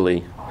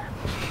illegally.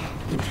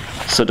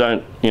 So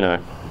don't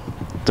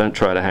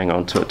try to hang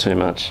on to it too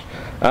much.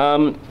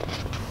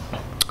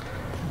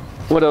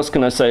 What else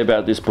can I say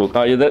about this book?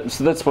 Oh, yeah,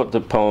 that's what the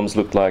poems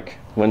looked like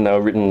when they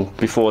were written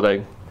before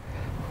they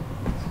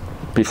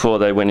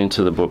went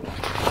into the book.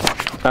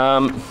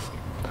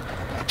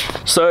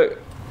 So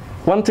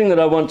one thing that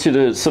I want you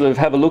to sort of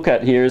have a look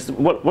at here is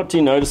what do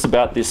you notice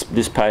about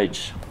this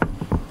page?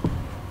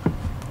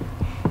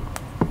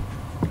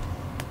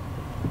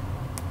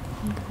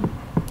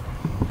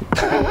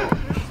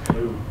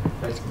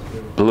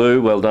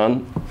 Blue, well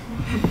done.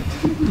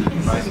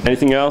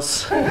 Anything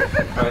else?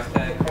 Price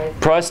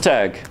tag. Price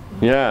tag,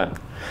 yeah.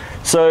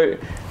 So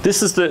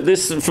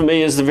this for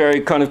me is the very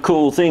kind of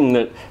cool thing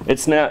that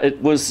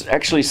it was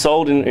actually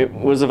sold it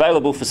was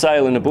available for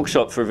sale in a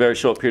bookshop for a very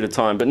short period of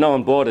time, but no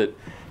one bought it,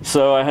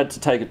 so I had to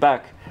take it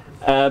back.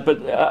 But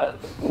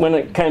when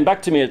it came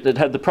back to me, it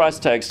had the price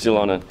tag still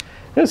on it.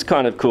 It's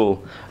kind of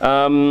cool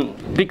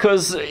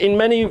because in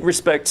many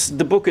respects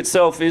the book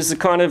itself is a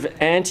kind of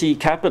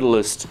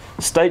anti-capitalist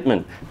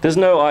statement. There's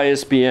no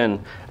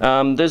ISBN.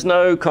 There's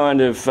no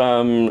kind of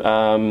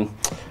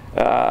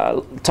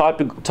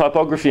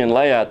typography and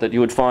layout that you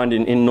would find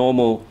in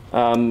normal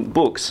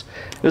books.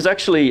 There's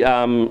actually,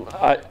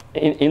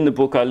 in the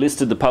book I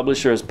listed the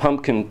publisher as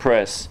Pumpkin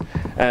Press,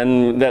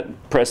 and that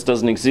press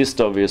doesn't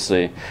exist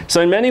obviously.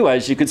 So in many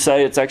ways you could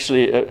say it's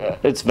actually,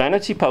 it's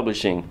vanity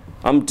publishing.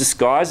 I'm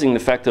disguising the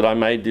fact that I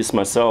made this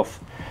myself.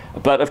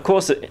 But of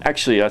course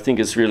I think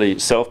it's really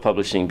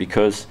self-publishing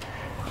because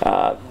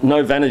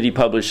no vanity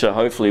publisher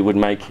hopefully would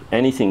make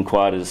anything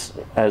quite as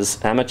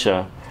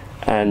amateur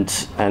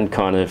and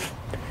kind of,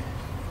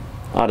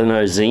 I don't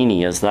know,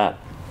 zany as that.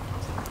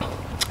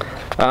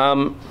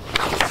 All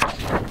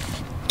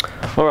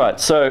right,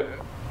 so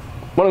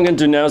what I'm going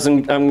to do now is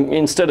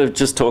instead of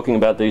just talking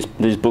about these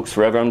books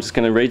forever, I'm just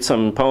going to read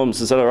some poems.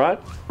 Is that all right?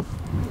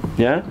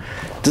 Yeah?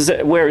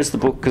 Where is the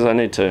book? Because I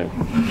need to.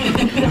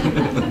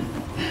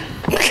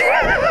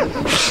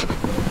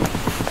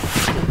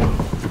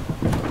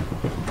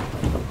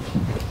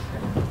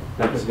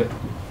 That's good.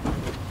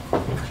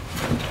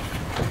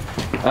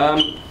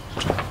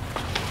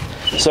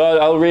 So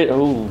I'll read.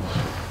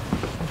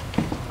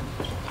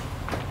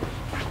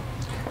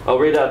 I'll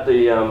read out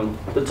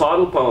the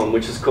title poem,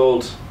 which is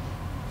called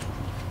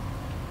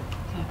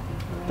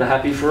 "The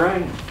Happy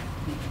Farang."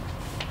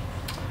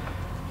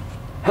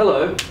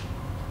 Hello.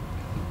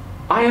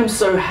 I am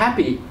so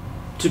happy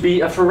to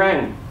be a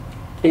Farang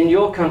in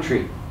your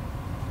country,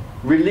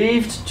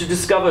 relieved to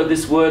discover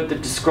this word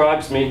that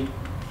describes me,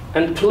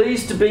 and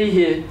pleased to be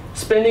here,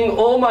 spending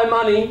all my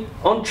money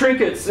on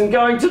trinkets and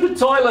going to the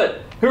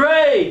toilet.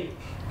 Hooray!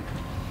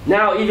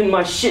 Now even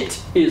my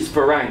shit is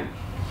Farang,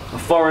 a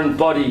foreign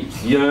body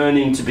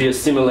yearning to be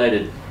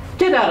assimilated.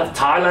 Get out of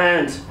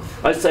Thailand,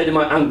 I say to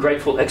my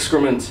ungrateful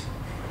excrement.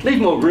 Leave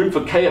more room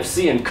for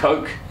KFC and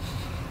Coke.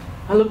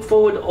 I look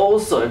forward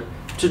also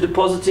to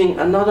depositing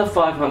another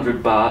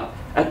 500 baht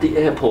at the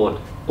airport,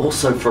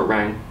 also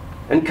Farang,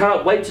 and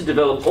can't wait to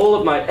develop all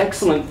of my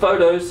excellent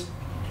photos.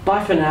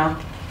 Bye for now.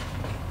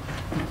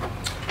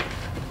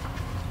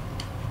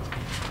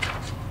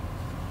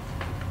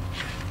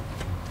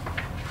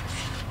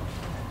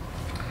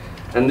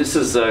 And this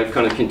is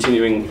kind of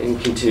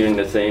continuing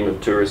the theme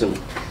of tourism.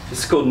 This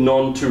is called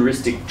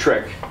Non-Touristic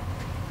Trek.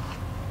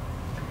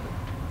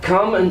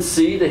 Come and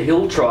see the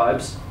hill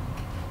tribes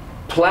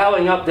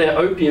ploughing up their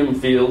opium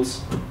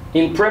fields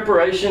in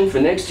preparation for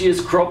next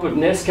year's crop of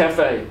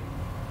Nescafe.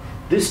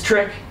 This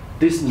trek,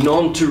 this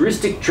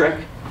non-touristic trek,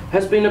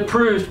 has been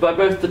approved by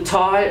both the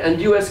Thai and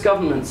US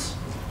governments.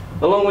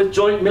 Along with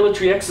joint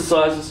military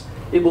exercises,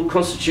 it will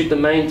constitute the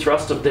main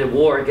thrust of their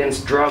war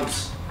against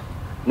drugs.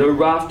 No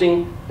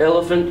rafting,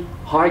 elephant,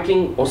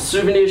 hiking, or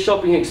souvenir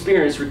shopping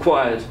experience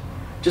required.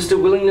 Just a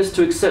willingness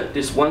to accept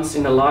this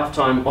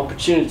once-in-a-lifetime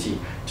opportunity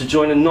to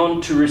join a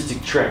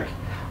non-touristic trek.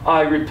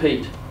 I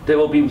repeat, there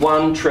will be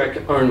one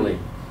trek only.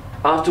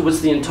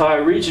 Afterwards, the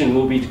entire region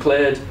will be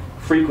declared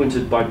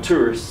frequented by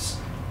tourists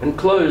and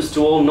closed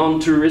to all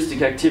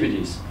non-touristic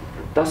activities,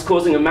 thus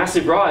causing a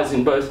massive rise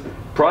in both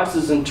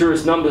prices and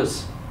tourist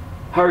numbers.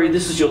 Hurry,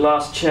 this is your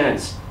last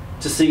chance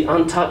to see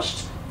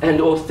untouched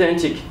and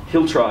authentic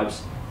hill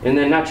tribes in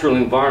their natural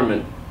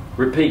environment.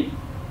 Repeat,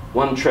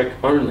 one trek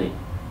only.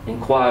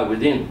 Inquire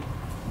within.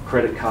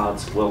 Credit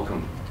cards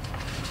welcome.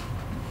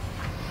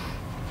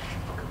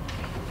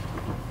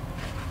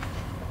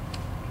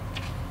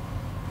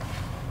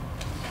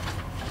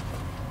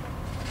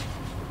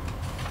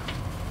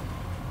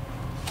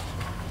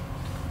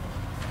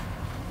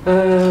 Do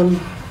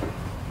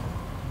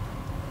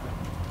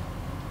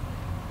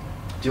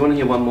you want to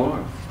hear one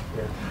more?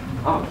 Yeah.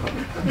 Oh.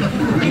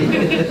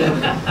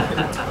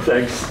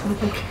 Thanks.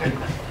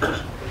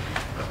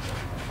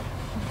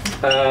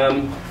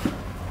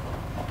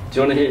 Do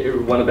you want to hear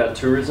one about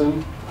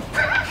tourism?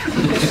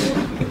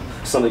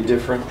 Something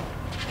different.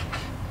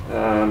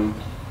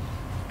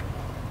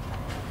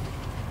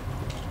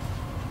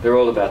 They're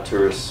all about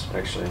tourists,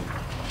 actually.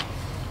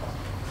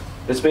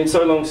 It's been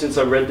so long since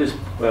I read this,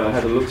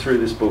 had a look through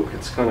this book.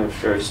 It's kind of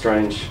very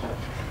strange.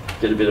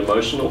 Get a bit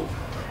emotional.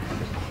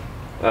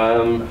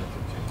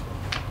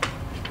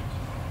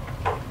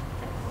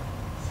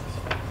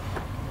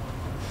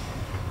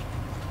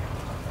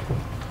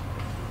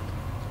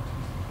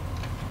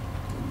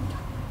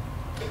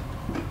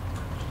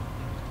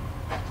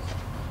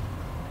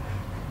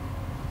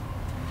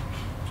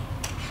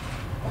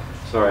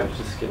 Sorry, I'm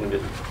just getting a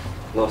bit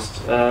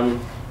lost.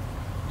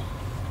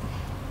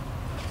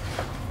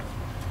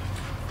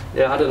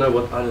 Yeah, I don't know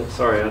what.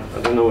 Sorry, I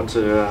don't know what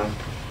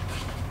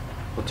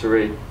to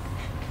read.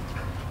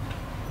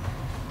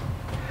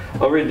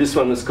 I'll read this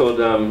one. That's called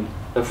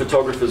 "A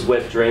Photographer's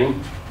Wet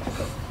Dream."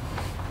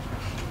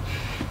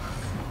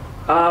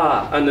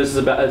 And this is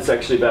about. It's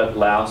actually about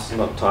Laos,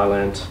 not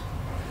Thailand.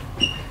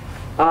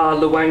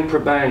 Luang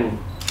Prabang,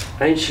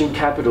 ancient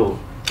capital,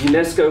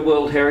 UNESCO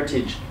World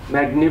Heritage,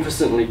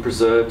 magnificently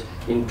preserved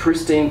in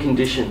pristine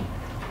condition.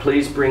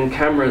 Please bring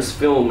cameras,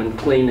 film, and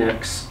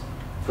Kleenex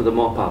for the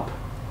mop-up.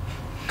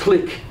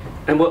 Click,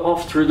 and we're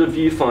off through the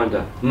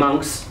viewfinder.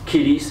 Monks,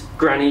 kiddies,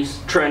 grannies,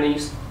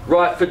 trannies,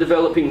 right for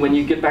developing when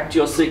you get back to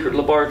your secret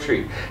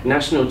laboratory.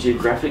 National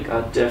Geographic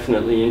are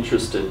definitely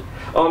interested.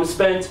 I'm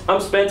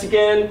spent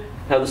again.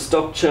 How the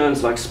stock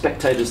churns like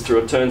spectators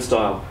through a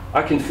turnstile.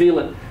 I can feel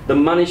it. The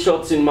money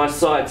shots in my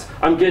sights.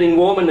 I'm getting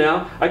warmer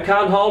now. I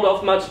can't hold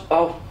off much.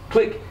 Oh,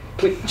 click,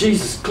 click,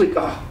 Jesus, click.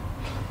 Oh,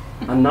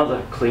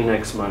 another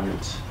Kleenex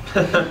moment.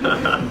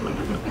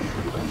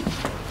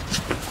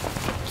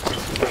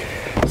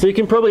 So you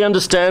can probably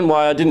understand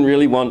why I didn't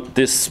really want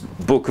this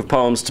book of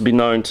poems to be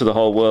known to the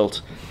whole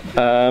world.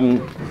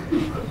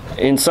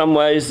 In some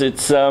ways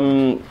it's...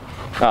 oh,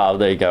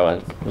 there you go. I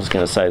was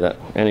going to say that.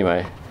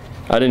 Anyway,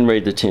 I didn't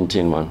read the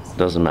Tintin one.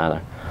 Doesn't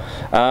matter.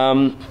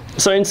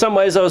 So in some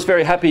ways I was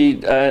very happy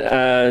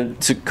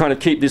to kind of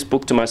keep this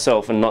book to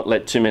myself and not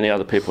let too many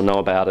other people know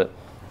about it.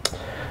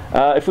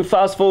 If we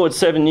fast forward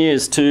 7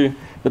 years to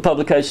the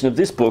publication of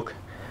this book,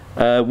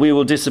 We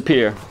Will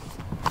Disappear.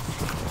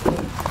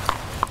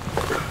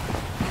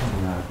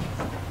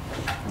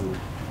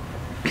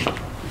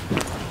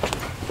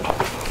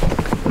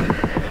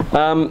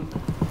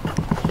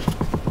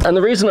 And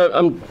the reason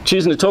I'm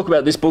choosing to talk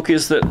about this book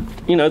is that,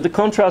 you know, the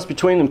contrast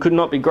between them could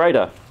not be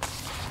greater.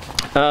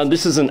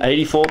 This is an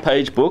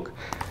 84-page book.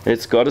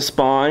 It's got a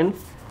spine.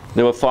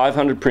 There were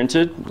 500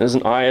 printed. There's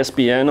an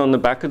ISBN on the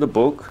back of the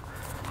book.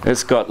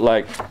 It's got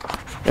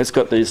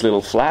these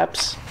little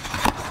flaps.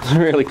 It's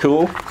really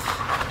cool.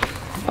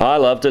 I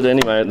loved it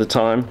anyway at the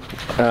time.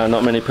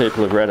 Not many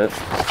people have read it.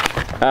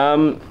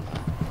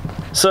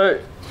 So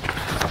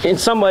in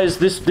some ways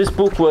this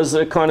book was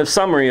a kind of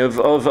summary of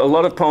a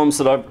lot of poems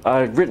that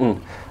I've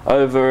written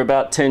over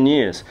about 10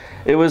 years.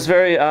 It was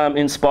very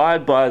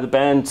inspired by the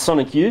band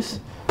Sonic Youth,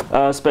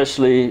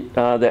 especially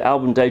their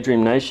album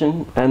Daydream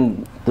Nation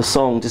and the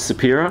song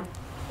Disappearer.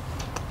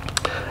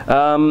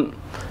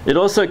 It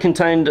also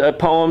contained a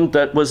poem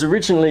that was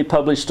originally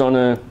published on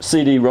a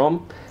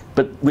CD-ROM,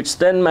 but which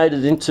then made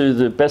it into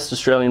the Best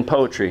Australian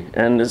Poetry,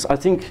 and is, I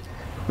think,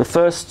 the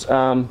first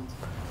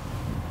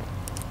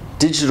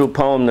digital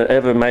poem that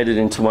ever made it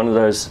into one of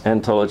those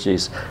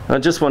anthologies. And I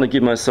just want to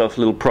give myself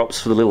little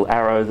props for the little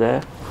arrow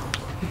there.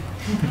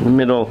 In the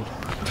middle,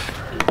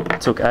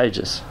 it took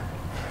ages.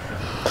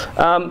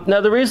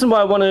 Now the reason why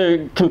I want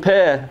to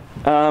compare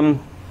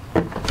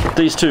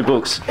these two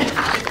books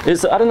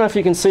is, I don't know if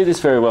you can see this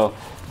very well.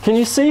 Can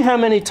you see how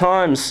many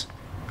times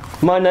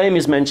my name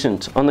is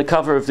mentioned on the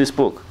cover of this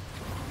book?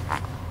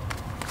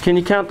 Can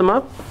you count them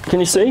up? Can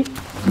you see?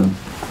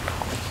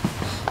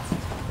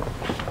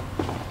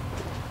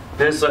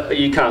 There's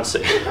you can't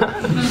see.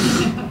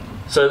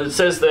 So it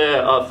says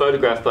there,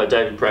 photographed by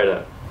David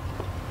Prater.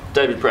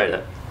 David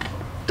Prater.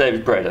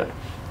 David Prater.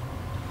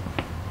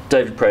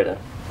 David Prater.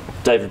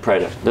 David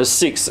Prater. There's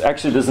 6.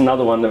 Actually, there's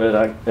another one of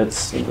it.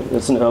 It's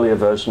an earlier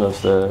version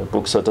of the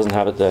book, so it doesn't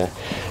have it there.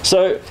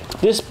 So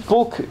this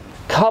book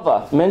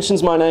cover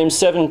mentions my name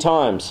 7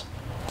 times,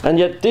 and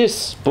yet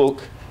this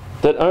book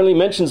that only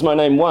mentions my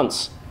name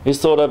once is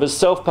thought of as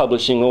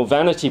self-publishing or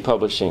vanity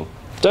publishing.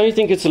 Don't you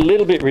think it's a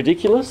little bit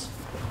ridiculous?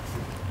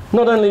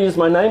 Not only is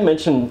my name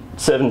mentioned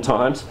 7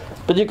 times,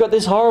 but you've got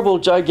this horrible,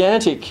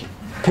 gigantic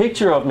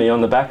picture of me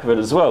on the back of it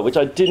as well, which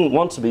I didn't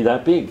want to be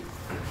that big.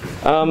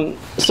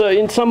 So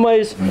in some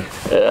ways,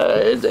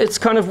 it's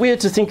kind of weird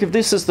to think of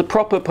this as the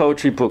proper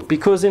poetry book,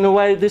 because in a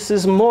way this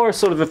is more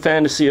sort of a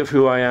fantasy of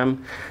who I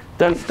am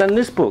than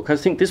this book. I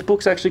think this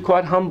book's actually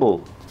quite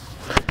humble.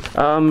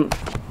 The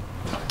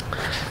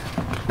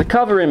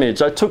cover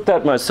image, I took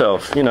that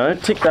myself, you know,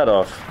 tick that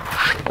off.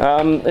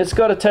 It's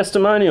got a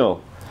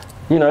testimonial.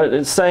 You know,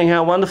 it's saying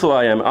how wonderful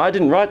I am. I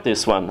didn't write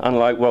this one,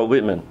 unlike Walt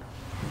Whitman,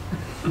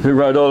 who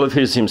wrote all of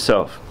his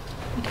himself.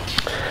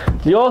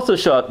 The author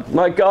shot,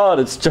 my God,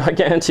 it's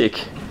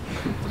gigantic.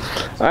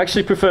 I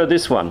actually prefer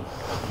this one.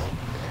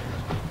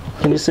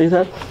 Can you see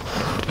that?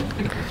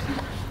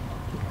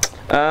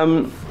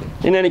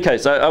 In any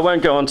case, I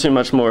won't go on too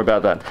much more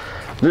about that.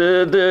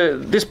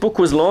 This book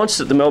was launched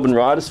at the Melbourne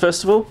Writers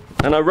Festival,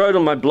 and I wrote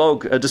on my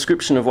blog a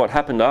description of what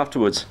happened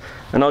afterwards,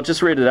 and I'll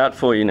just read it out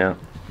for you now.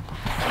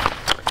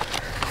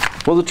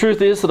 Well, the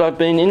truth is that I've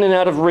been in and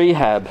out of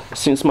rehab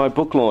since my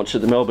book launch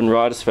at the Melbourne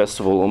Writers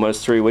Festival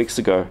almost 3 weeks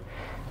ago.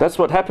 That's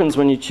what happens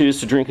when you choose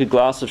to drink a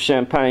glass of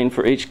champagne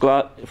for each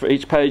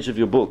page of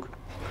your book.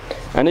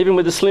 And even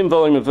with a slim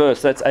volume of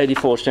verse, that's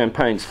 84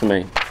 champagnes for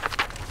me.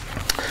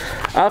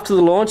 After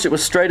the launch, it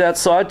was straight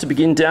outside to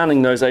begin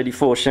downing those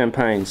 84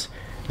 champagnes.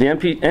 The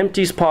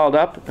empties piled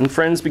up and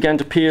friends began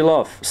to peel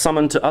off,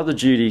 summoned to other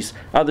duties,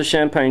 other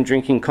champagne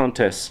drinking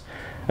contests.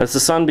 As the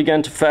sun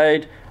began to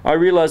fade, I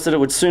realised that it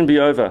would soon be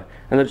over,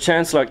 and that a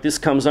chance like this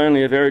comes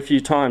only a very few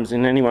times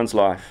in anyone's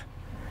life.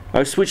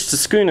 I switched to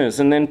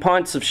schooners and then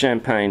pints of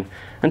champagne,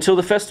 until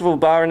the festival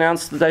bar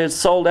announced that they had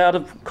sold out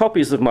of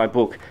copies of my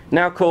book,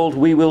 now called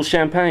We Will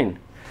Champagne.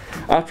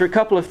 After a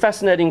couple of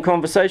fascinating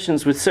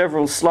conversations with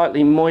several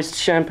slightly moist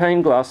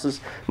champagne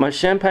glasses, my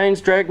champagnes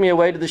dragged me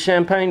away to the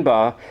champagne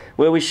bar,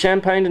 where we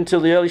champagned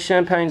until the early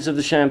champagnes of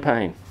the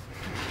champagne.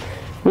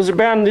 It was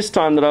around this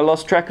time that I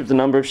lost track of the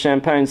number of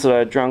champagnes that I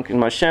had drunk in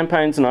my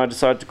champagnes, and I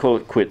decided to call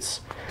it quits,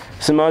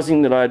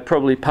 surmising that I had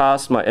probably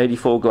passed my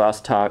 84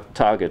 glass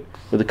target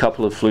with a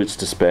couple of flutes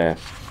to spare.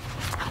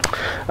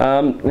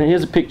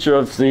 Here's a picture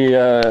of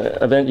the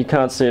event. You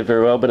can't see it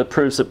very well, but it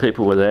proves that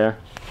people were there.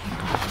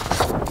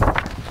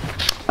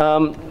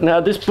 Now,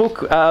 this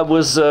book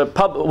was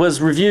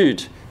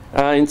reviewed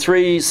in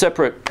 3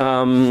 separate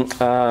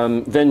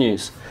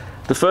venues.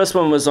 The first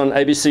one was on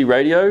ABC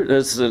Radio,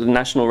 there's a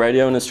national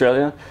radio in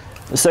Australia.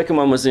 The second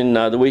one was in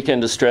the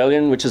Weekend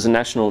Australian, which is a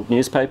national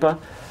newspaper.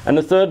 And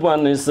the third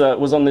one was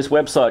on this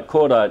website,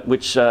 Cordite,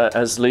 which,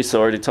 as Lisa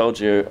already told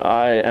you,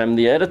 I am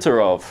the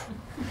editor of.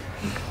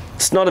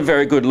 It's not a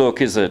very good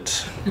look, is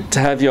it, to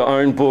have your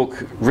own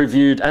book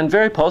reviewed, and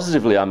very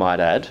positively, I might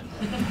add,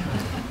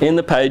 in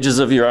the pages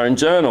of your own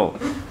journal.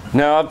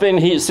 Now, I've been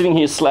sitting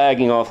here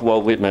slagging off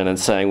Walt Whitman and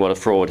saying what a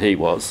fraud he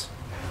was.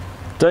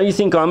 Don't you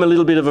think I'm a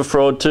little bit of a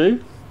fraud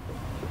too?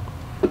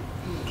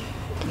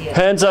 Yeah.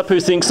 Hands up who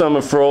thinks I'm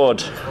a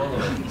fraud.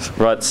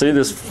 Right, see,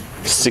 there's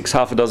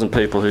half a dozen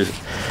people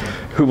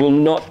who will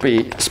not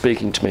be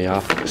speaking to me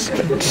after this.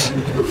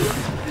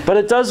 But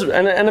it does,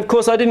 and of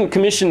course I didn't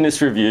commission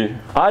this review.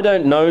 I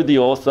don't know the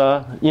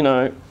author, you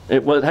know,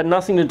 it had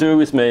nothing to do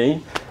with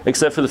me,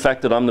 except for the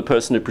fact that I'm the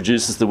person who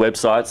produces the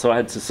website, so I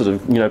had to sort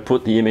of, you know,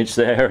 put the image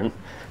there and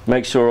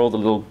make sure all the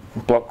little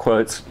block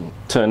quotes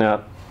turn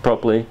out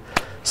properly.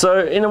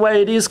 So in a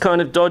way it is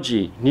kind of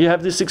dodgy. Do you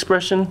have this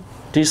expression?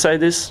 Do you say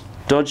this?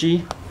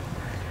 Dodgy?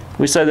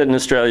 We say that in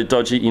Australia,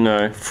 dodgy, you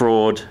know,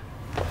 fraud.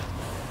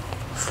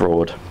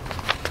 Fraud.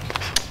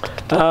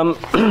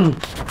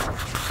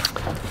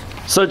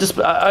 So just,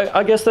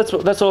 I guess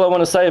that's all I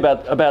want to say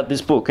about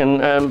this book,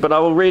 and but I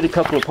will read a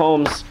couple of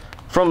poems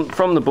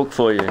from the book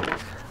for you.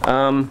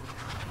 And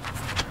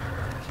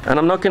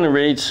I'm not going to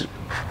read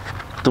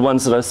the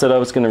ones that I said I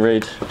was going to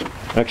read,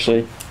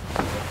 actually.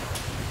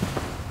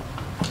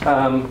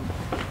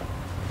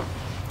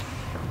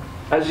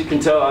 As you can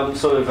tell, I'm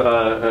sort of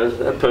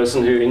a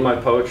person who, in my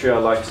poetry, I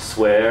like to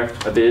swear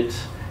a bit,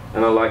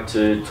 and I like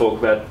to talk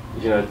about,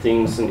 you know,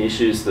 things and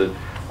issues that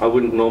I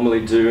wouldn't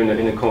normally do in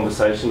a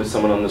conversation with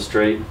someone on the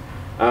street.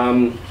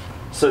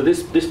 So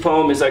this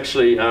poem is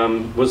actually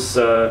was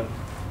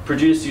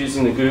produced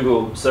using the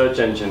Google search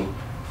engine,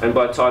 and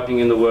by typing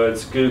in the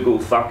words "Google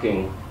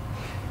fucking"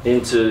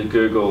 into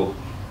Google,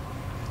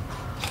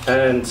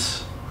 and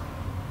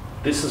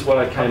this is what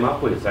I came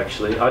up with.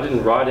 Actually, I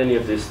didn't write any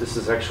of this. This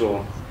is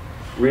actual,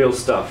 real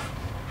stuff.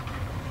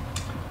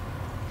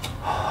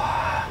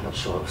 I'm not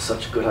sure it was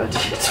such a good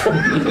idea.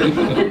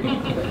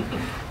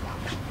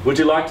 Would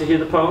you like to hear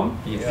the poem?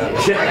 Yeah.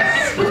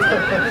 Yes.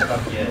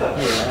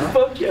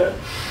 Fuck yeah.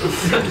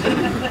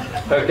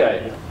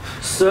 Okay.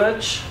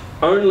 Search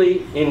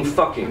only in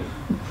fucking.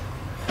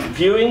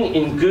 Viewing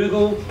in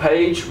Google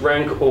page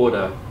rank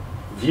order.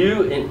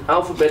 View in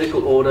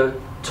alphabetical order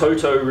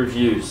Toto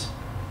reviews.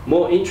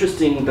 More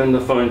interesting than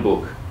the phone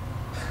book.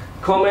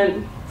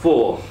 Comment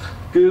 4.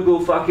 Google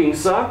fucking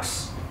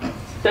sucks.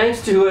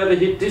 Thanks to whoever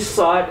hit this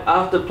site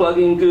after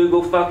plugging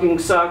Google fucking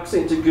sucks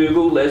into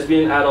Google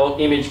lesbian adult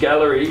image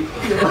gallery.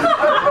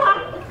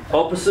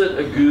 Opposite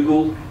a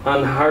Google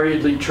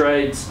unhurriedly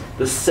trades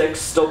the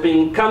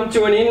sex-stopping come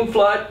to an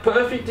in-flight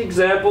perfect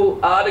example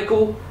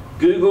article.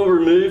 Google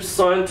removes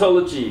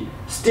Scientology.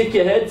 Stick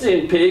your heads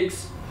in,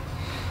 pigs.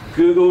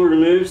 Google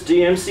removes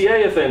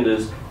DMCA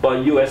offenders by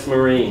US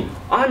Marine.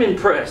 I'm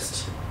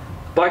impressed.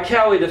 By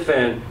Cowie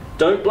fan.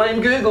 Don't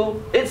blame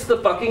Google. It's the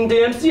fucking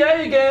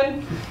DMCA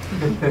again.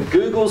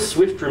 Google's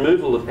swift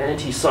removal of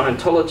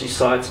anti-Scientology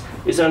sites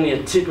is only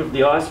a tip of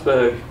the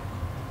iceberg.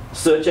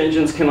 Search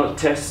engines cannot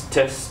test.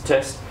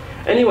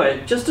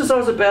 Anyway, just as I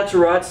was about to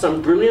write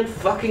some brilliant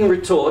fucking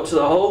retort to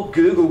the whole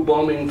Google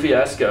bombing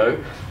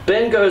fiasco,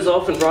 Ben goes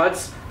off and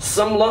writes,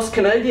 "Some lost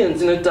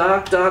Canadians in a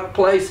dark, dark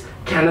place.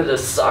 Canada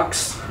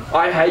sucks."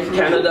 I hate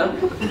Canada.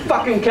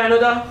 Fucking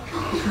Canada.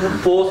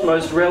 Fourth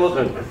most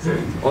relevant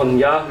on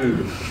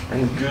Yahoo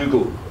and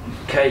Google.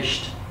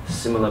 Cached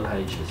similar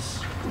pages.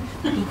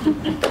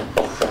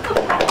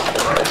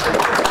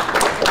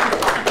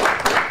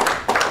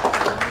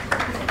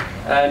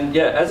 And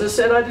yeah, as I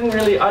said, I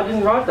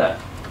didn't write that.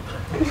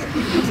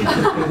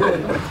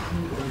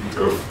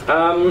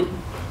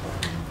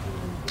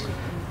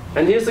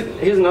 And here's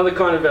another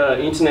kind of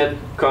internet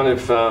kind of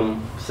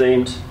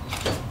themed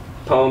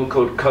poem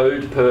called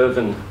Code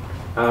Pervin.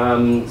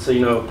 So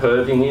you know what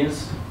perving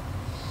is?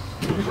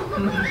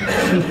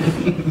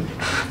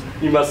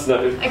 You must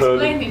know.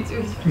 Explain it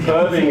to us.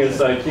 Perving is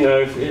like, you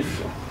know,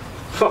 if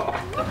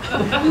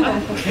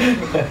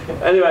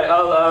anyway,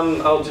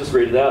 I'll just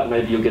read it out.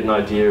 Maybe you'll get an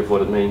idea of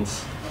what it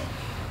means.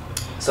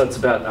 So it's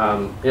about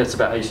it's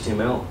about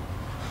HTML.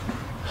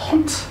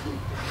 Hot.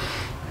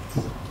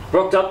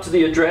 Rocked up to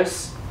the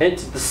address,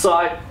 entered the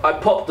site. I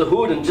popped the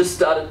hood and just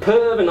started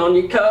perving on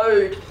your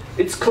code.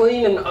 It's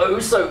clean and oh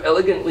so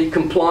elegantly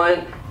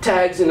compliant.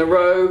 Tags in a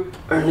row.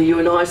 Only you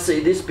and I see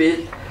this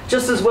bit.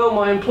 Just as well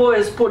my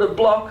employers put a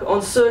block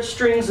on search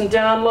strings and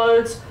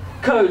downloads.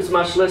 Code's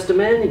much less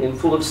demanding and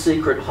full of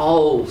secret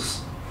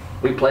holes.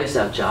 We place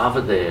our Java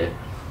there.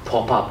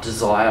 Pop-up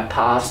desire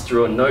passed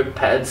through a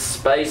notepad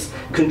space.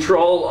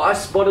 Control, I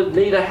spotted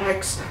neater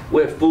hacks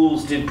where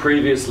fools did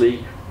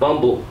previously.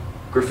 Bumble,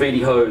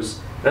 graffiti hose.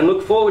 And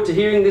look forward to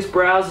hearing this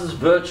browser's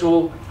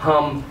virtual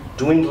hum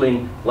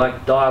dwindling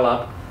like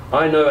dial-up.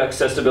 I know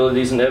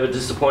accessibility is an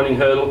ever-disappointing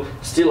hurdle.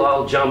 Still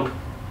I'll jump.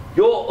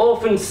 Your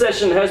orphan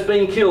session has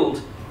been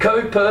killed.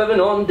 Code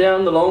pervin on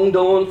down the long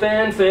dawn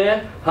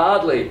fanfare.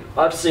 Hardly.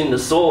 I've seen the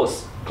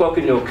source.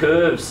 Clocking your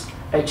curves.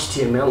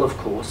 HTML, of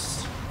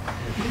course.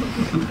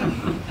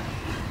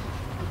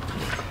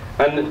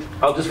 And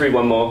I'll just read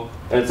one more.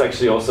 And it's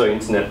actually also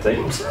internet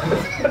themed.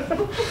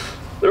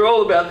 They're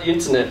all about the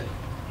internet.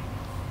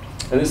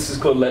 And this is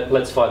called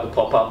Let's Fight the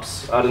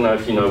Pop-Ups. I don't know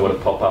if you know what a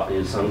pop-up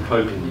is. I'm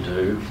hoping you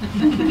do.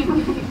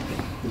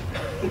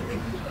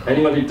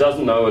 Anyone who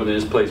doesn't know what it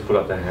is, please put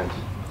up their hand.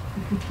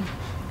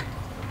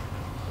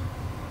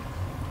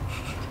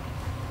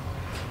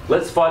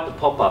 Let's fight the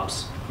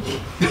pop-ups.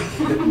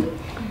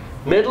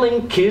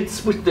 Meddling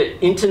kids with their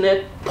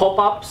internet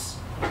pop-ups,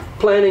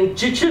 planning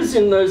ditches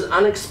in those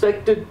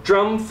unexpected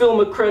drum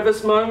filmer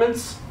crevice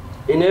moments.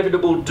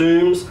 Inevitable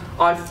dooms,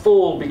 I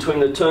fall between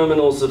the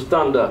terminals of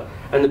thunder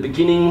and the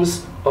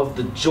beginnings of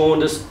the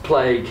jaundiced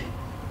plague.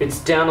 It's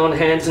down on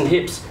hands and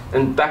hips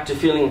and back to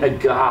feeling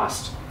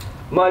aghast.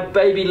 My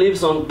baby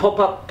lives on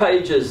pop-up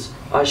pages.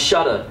 I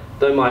shudder,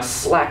 though my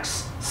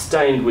slacks,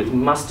 stained with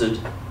mustard,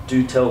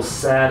 do tell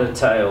sadder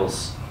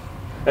tales.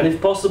 And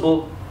if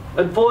possible,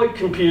 avoid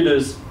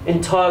computers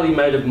entirely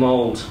made of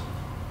mould.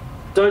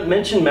 Don't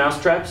mention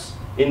mousetraps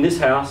in this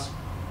house.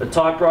 A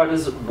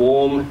typewriter's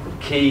warm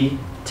key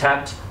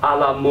tapped à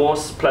la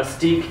morse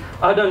plastique.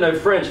 I don't know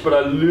French, but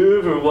I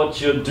love what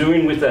you're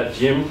doing with that,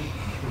 Jim.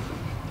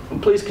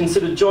 And please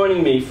consider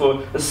joining me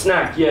for a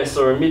snack, yes,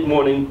 or a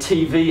mid-morning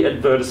TV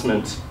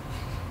advertisement.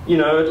 You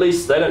know, at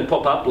least they don't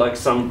pop up like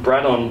some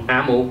brat on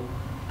Amel.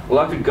 Well,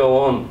 I could go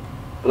on,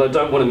 but I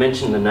don't want to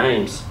mention the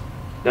names,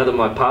 now that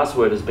my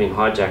password has been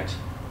hijacked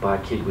by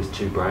a kid with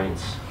 2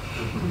 brains.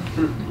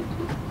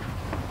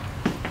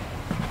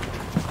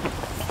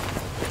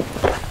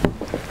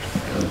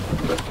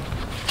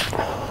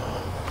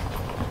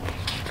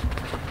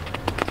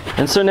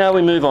 And so now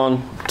we move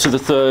on to the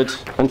third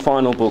and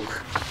final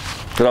book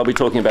that I'll be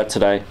talking about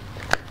today.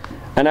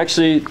 And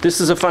actually, this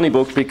is a funny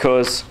book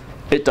because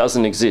it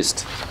doesn't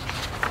exist.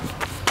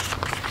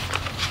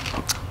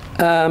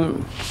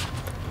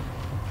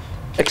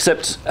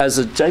 Except as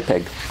a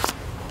JPEG.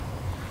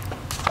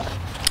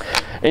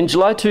 In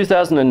July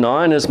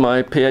 2009, as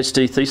my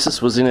PhD thesis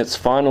was in its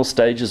final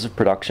stages of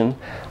production,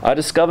 I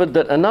discovered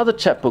that another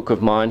chapbook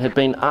of mine had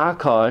been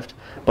archived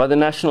by the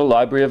National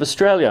Library of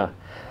Australia.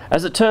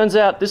 As it turns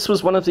out, this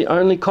was one of the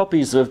only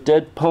copies of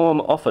Dead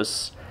Poem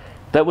Office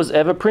that was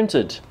ever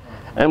printed,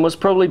 and was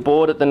probably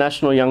bought at the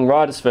National Young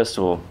Writers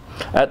Festival,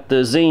 at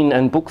the Zine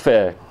and Book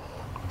Fair.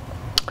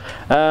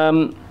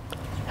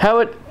 How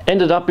it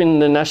ended up in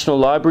the National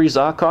Library's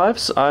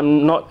archives,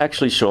 I'm not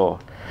actually sure.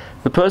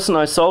 The person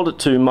I sold it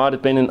to might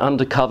have been an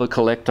undercover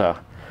collector,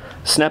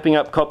 snapping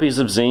up copies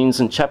of zines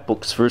and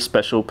chapbooks for a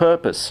special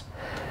purpose.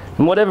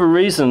 For whatever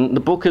reason, the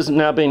book has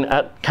now been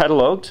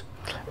catalogued,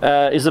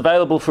 is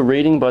available for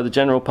reading by the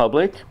general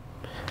public,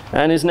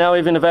 and is now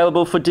even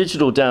available for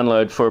digital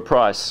download for a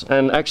price.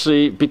 And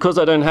actually, because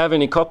I don't have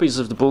any copies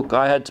of the book,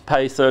 I had to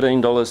pay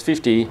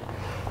 $13.50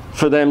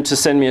 for them to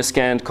send me a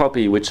scanned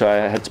copy, which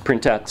I had to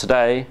print out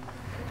today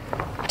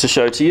to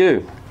show to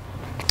you.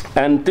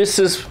 And this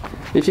is,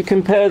 if you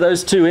compare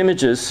those two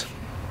images,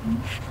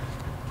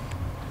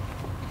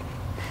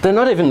 they're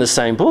not even the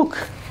same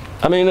book.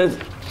 I mean,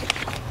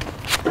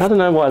 I don't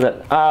know why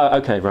that,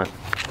 okay, right.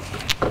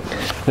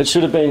 It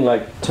should have been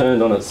like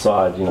turned on its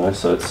side, you know,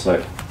 so it's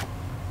like,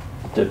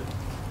 but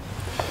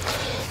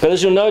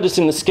as you'll notice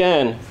in the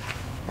scan,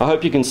 I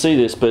hope you can see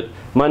this, but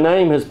my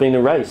name has been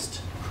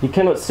erased. You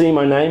cannot see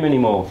my name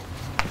anymore.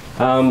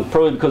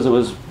 probably because it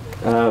was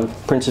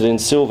printed in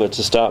silver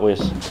to start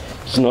with.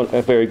 It's not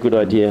a very good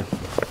idea.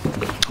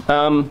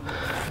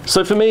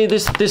 So for me,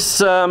 this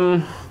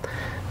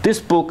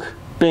book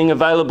being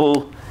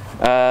available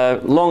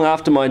long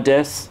after my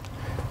death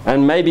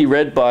and maybe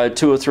read by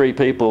 2 or 3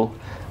 people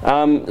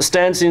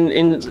stands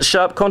in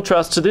sharp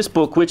contrast to this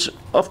book, which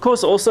of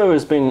course also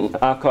has been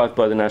archived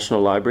by the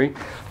National Library,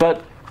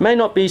 but may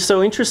not be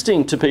so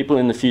interesting to people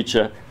in the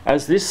future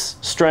as this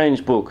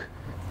strange book.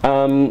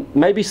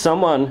 Maybe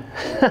someone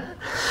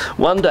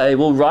one day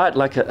will write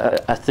like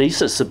a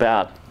thesis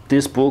about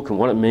this book and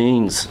what it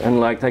means, and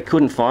like they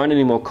couldn't find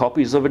any more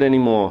copies of it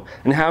anymore,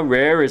 and how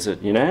rare is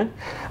it, you know?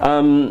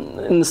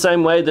 In the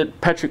same way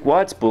that Patrick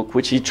White's book,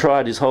 which he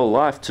tried his whole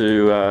life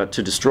to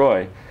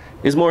destroy,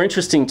 is more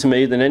interesting to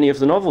me than any of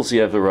the novels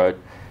he ever wrote,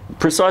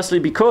 precisely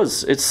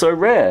because it's so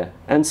rare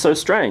and so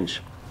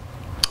strange.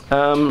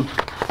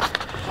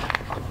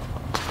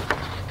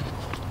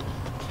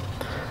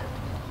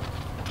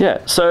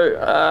 Yeah, so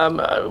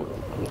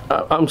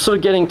I'm sort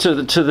of getting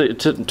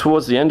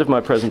towards the end of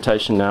my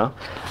presentation now.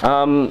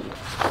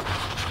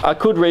 I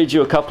could read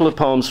you a couple of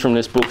poems from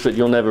this book that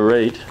you'll never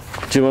read.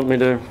 Do you want me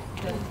to?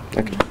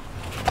 Okay.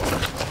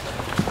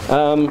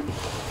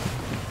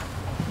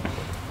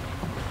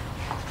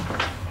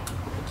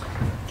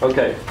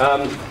 Okay.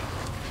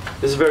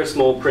 This is a very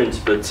small print,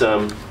 but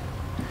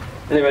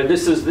anyway,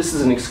 this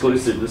is an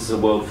exclusive. This is a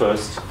world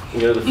first.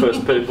 You know, the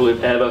first people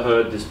who've ever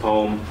heard this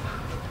poem.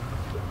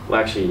 Well,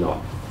 actually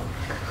not.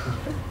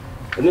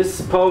 And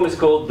this poem is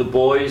called The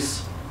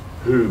Boys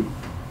Who.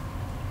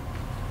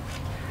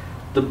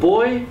 The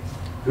boy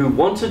who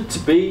wanted to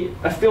be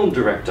a film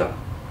director.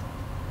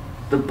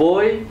 The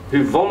boy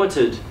who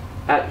vomited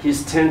at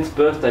his 10th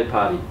birthday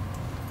party.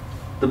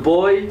 The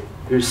boy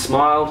who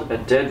smiled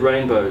at dead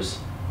rainbows.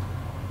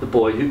 The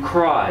boy who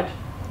cried.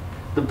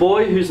 The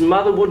boy whose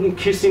mother wouldn't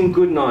kiss him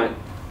goodnight.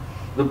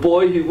 The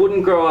boy who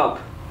wouldn't grow up.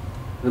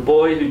 The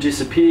boy who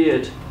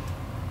disappeared.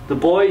 The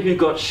boy who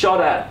got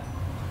shot at.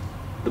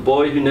 The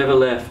boy who never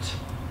left.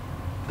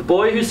 The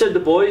boy who said the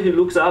boy who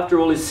looks after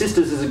all his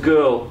sisters is a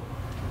girl.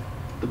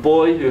 The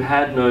boy who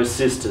had no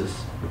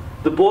sisters.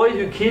 The boy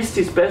who kissed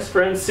his best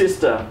friend's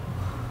sister.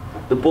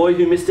 The boy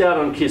who missed out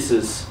on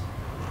kisses.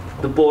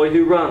 The boy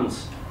who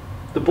runs.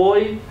 The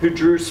boy who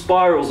drew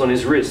spirals on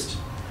his wrist.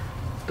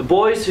 The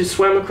boys who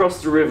swam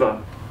across the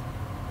river.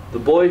 The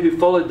boy who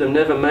followed them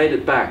never made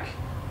it back.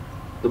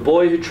 The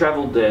boy who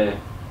travelled there.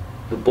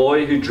 The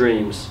boy who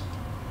dreams.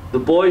 The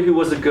boy who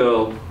was a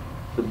girl.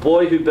 The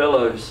boy who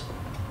bellows.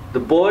 The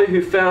boy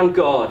who found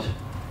God.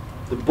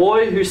 The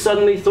boy who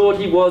suddenly thought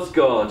he was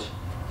God.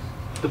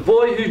 The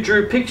boy who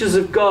drew pictures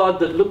of God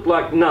that looked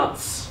like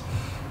nuts.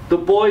 The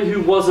boy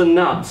who was a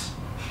nut.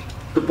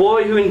 The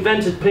boy who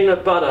invented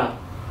peanut butter.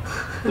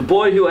 The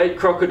boy who ate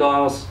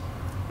crocodiles.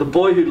 The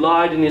boy who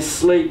lied in his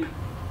sleep.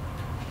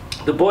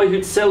 The boy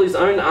who'd sell his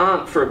own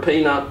aunt for a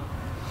peanut.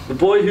 The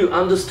boy who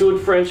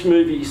understood French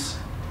movies.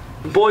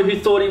 The boy who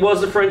thought he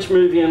was a French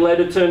movie and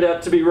later turned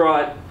out to be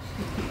right.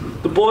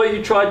 The boy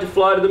who tried to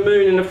fly to the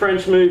moon in a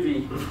French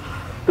movie.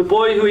 The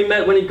boy who he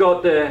met when he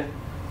got there.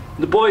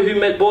 The boy who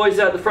met boys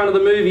out the front of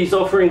the movies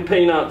offering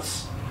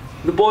peanuts.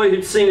 The boy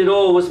who'd seen it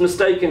all was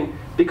mistaken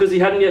because he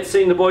hadn't yet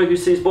seen the boy who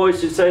sees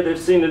boys who say they've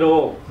seen it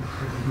all.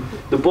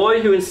 The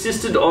boy who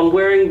insisted on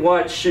wearing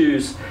white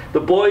shoes. The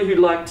boy who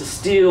liked to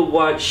steal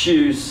white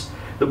shoes.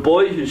 The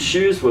boy whose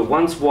shoes were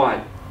once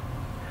white.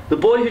 The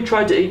boy who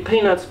tried to eat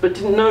peanuts but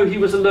didn't know he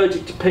was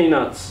allergic to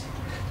peanuts.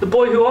 The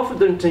boy who offered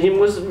them to him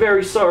was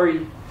very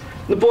sorry.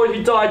 The boy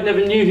who died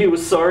never knew he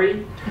was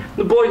sorry.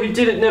 The boy who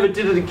did it never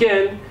did it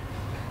again.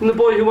 And the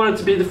boy who wanted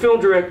to be the film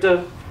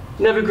director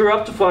never grew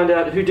up to find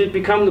out who did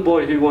become the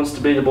boy who wants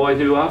to be the boy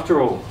who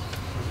after all.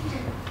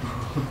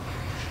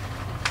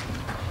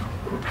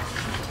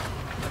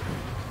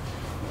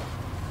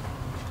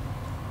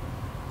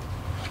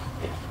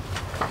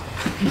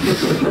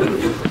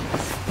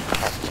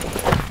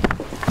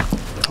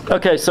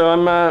 Okay, so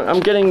I'm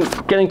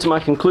getting to my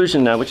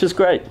conclusion now, which is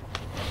great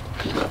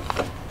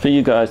for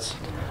you guys.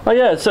 Oh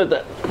yeah, so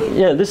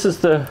this is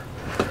the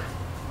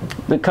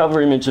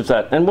cover image of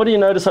that. And what do you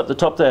notice up the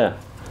top there?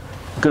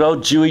 Good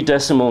old Dewey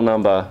Decimal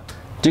Number.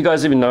 Do you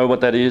guys even know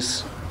what that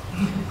is?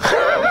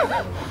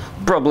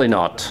 Probably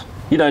not.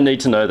 You don't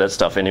need to know that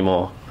stuff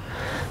anymore.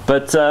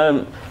 But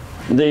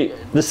the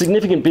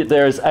significant bit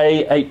there is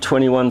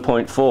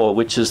A821.4,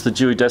 which is the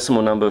Dewey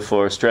Decimal Number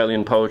for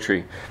Australian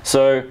poetry.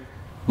 So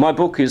my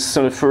book is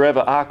sort of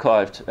forever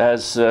archived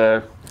as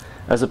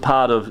a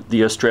part of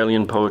the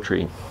Australian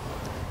poetry.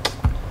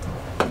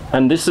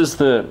 And this is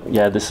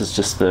this is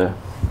just the,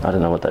 I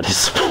don't know what that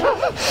is.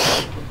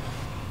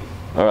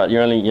 All right, you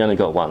only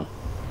got one.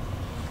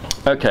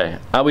 Okay,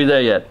 are we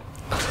there yet?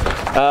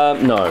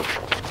 No.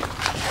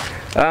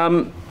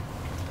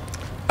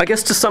 I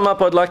guess to sum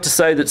up, I'd like to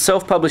say that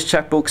self-published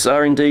chapbooks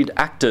are indeed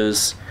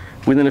actors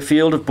within a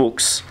field of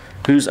books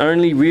whose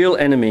only real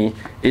enemy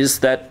is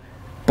that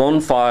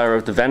bonfire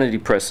of the Vanity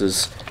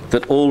Presses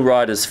that all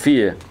writers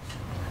fear.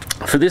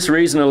 For this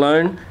reason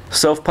alone,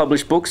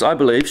 self-published books, I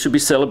believe, should be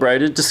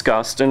celebrated,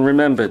 discussed and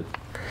remembered.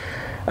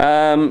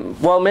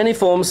 While many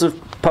forms of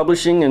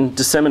publishing and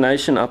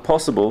dissemination are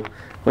possible,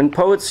 when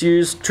poets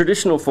use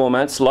traditional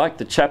formats like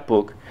the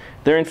chapbook,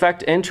 they're in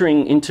fact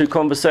entering into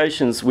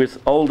conversations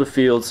with older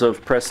fields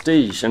of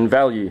prestige and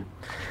value.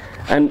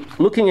 And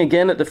looking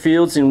again at the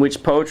fields in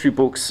which poetry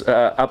books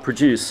are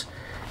produced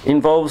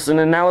involves an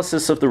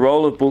analysis of the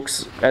role of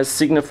books as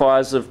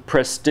signifiers of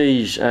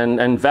prestige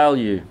and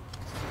value.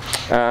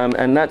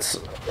 And that's,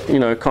 you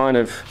know, kind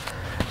of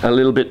a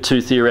little bit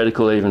too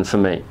theoretical even for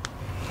me.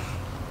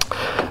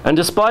 And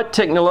despite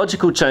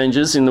technological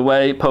changes in the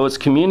way poets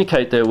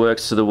communicate their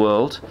works to the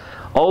world,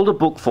 older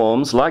book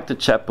forms, like the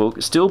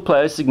chapbook, still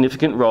play a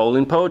significant role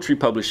in poetry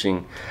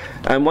publishing.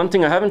 And one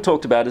thing I haven't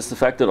talked about is the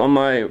fact that on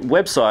my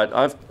website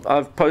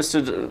I've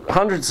posted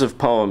hundreds of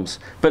poems,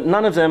 but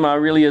none of them are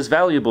really as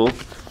valuable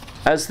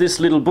as this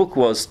little book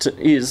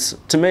is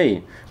to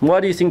me.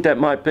 Why do you think that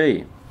might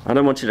be? I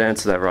don't want you to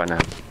answer that right now.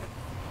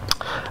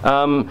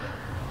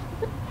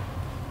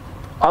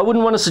 I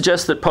wouldn't want to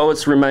suggest that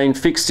poets remain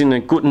fixed in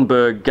a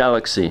Gutenberg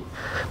galaxy,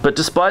 but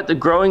despite the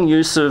growing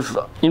use of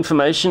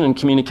information and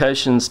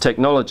communications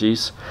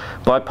technologies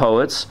by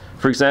poets,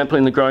 for example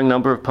in the growing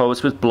number of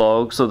poets with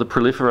blogs or the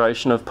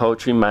proliferation of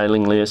poetry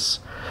mailing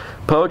lists,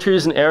 poetry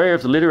is an area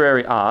of the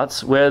literary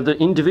arts where the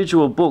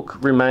individual book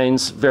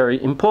remains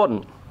very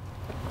important.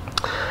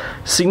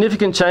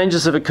 Significant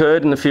changes have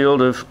occurred in the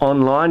field of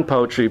online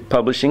poetry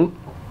publishing.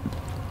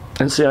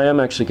 And see, I am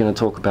actually going to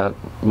talk about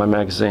my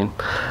magazine.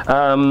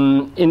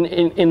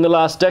 In the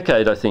last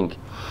decade, I think.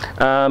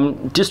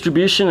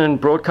 Distribution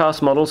and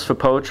broadcast models for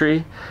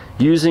poetry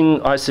using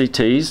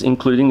ICTs,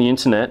 including the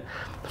internet,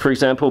 for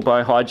example,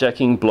 by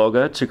hijacking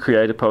Blogger to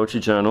create a poetry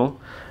journal.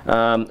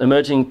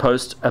 Emerging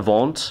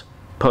post-avant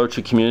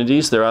poetry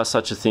communities, there are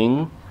such a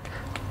thing.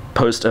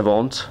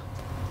 Post-avant,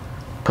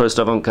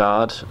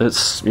 post-avant-garde,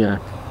 it's, yeah.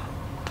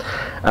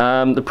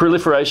 The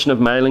proliferation of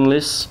mailing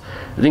lists,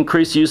 the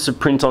increased use of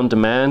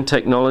print-on-demand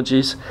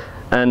technologies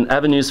and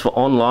avenues for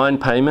online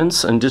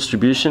payments and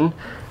distribution,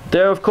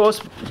 they're of course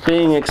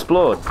being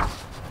explored.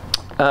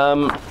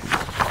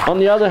 On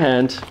the other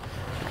hand,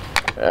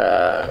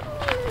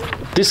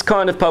 this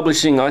kind of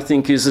publishing, I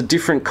think, is a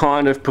different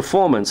kind of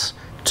performance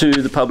to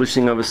the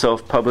publishing of a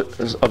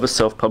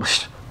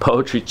self-published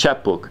poetry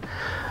chapbook.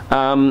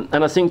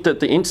 And I think that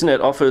the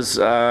internet offers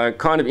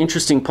kind of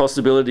interesting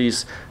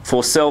possibilities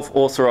for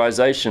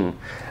self-authorization.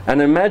 And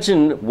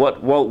imagine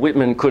what Walt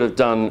Whitman could have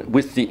done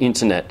with the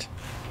internet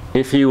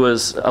if he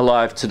was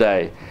alive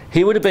today.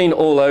 He would have been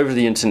all over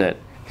the internet.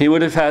 He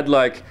would have had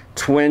like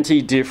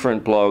 20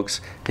 different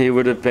blogs. He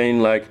would have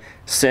been like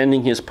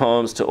sending his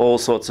poems to all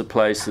sorts of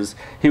places.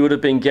 He would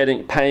have been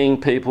paying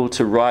people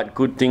to write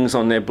good things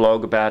on their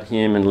blog about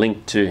him and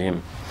link to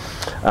him.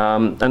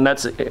 And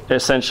that's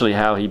essentially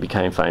how he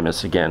became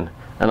famous again.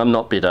 And I'm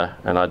not bitter,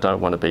 and I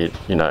don't want to be,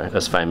 you know,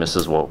 as famous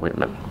as Walt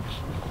Whitman.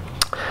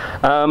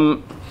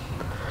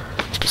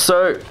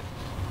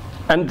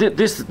 And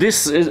this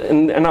is,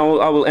 and I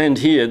will end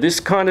here. This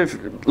kind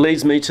of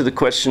leads me to the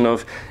question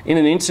of, in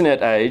an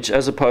internet age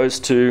as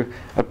opposed to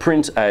a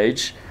print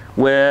age,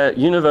 where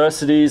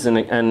universities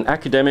and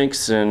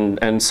academics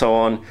and so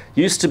on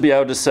used to be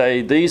able to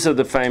say, these are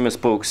the famous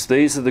books,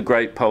 these are the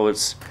great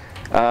poets.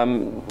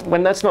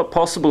 When that's not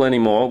possible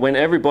anymore, when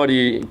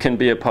everybody can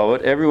be a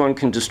poet, everyone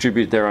can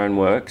distribute their own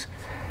works,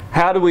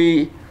 how do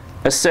we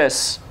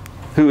assess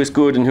who is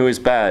good and who is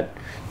bad?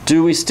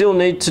 Do we still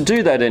need to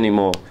do that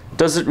anymore?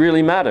 Does it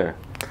really matter?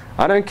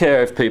 I don't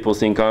care if people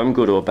think I'm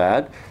good or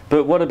bad,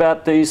 but what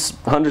about these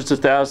hundreds of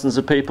thousands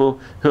of people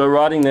who are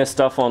writing their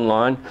stuff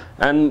online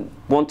and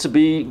want to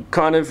be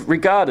kind of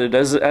regarded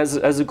as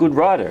a good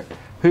writer?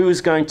 Who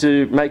is going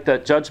to make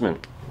that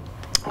judgment?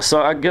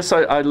 So I guess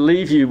I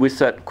leave you with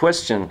that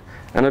question,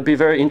 and I'd be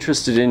very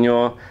interested in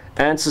your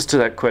answers to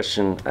that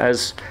question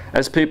as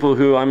people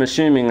who I'm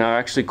assuming are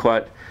actually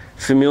quite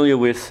familiar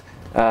with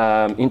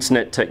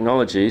internet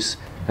technologies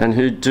and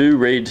who do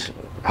read,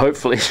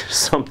 hopefully,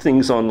 some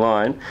things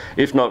online.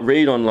 If not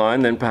read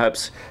online, then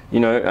perhaps,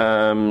 you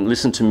know,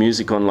 listen to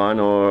music online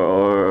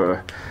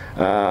or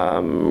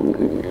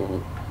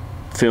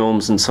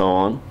films and so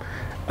on.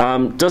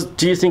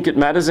 Do you think it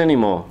matters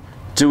anymore?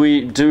 Are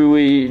we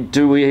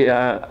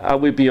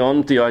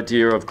beyond the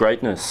idea of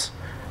greatness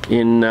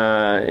in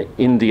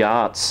the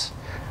arts?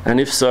 And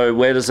if so,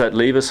 where does that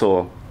leave us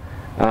all?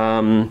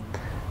 And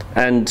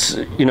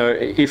you know,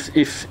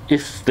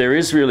 if there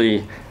is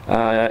really,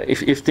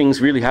 if things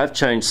really have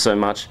changed so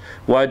much,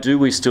 why do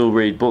we still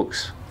read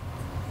books?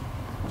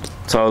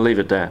 So I'll leave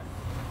it there.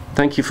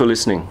 Thank you for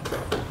listening.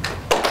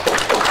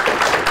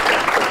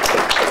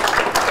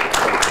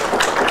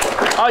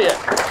 Oh yeah,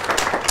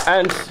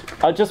 and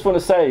I just want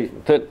to say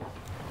that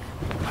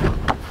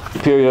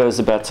Pirio is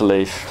about to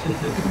leave,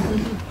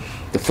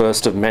 the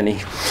first of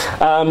many.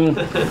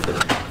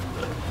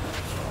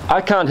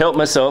 I can't help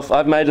myself.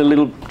 I've made a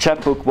little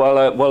chapbook while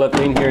I've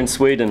been here in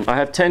Sweden. I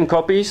have 10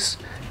 copies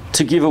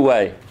to give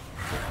away.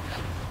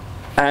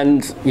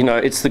 And, you know,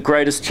 it's the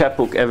greatest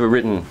chapbook ever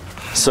written.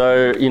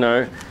 So, you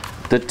know,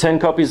 the 10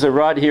 copies are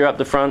right here up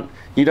the front.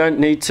 You don't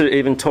need to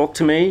even talk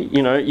to me.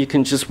 You know, you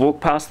can just walk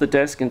past the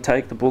desk and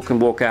take the book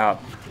and walk out.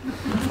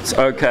 It's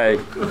okay.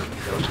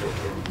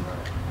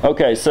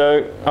 Okay,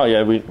 so, oh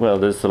yeah, well,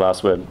 there's the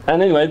last word.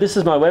 And anyway, this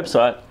is my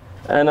website,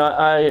 and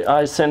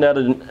I send out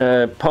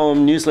a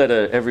poem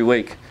newsletter every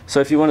week. So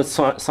if you want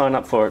to sign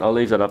up for it, I'll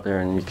leave that up there,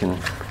 and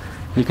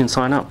you can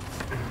sign up.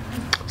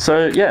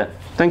 So yeah,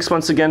 thanks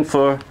once again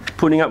for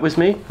putting up with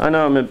me. I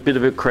know I'm a bit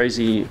of a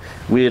crazy,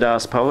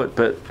 weird-ass poet,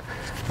 but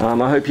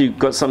I hope you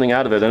got something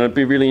out of it, and I'd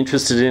be really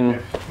interested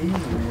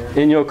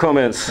in your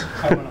comments.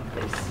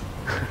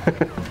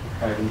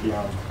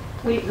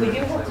 We do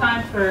have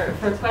time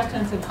for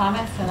questions and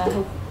comments, and I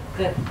hope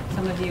that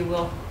some of you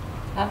will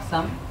have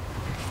some.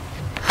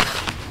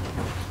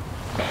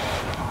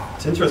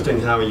 It's interesting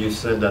how you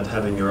said that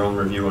having your own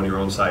review on your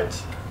own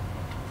site.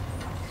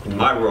 In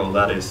my world,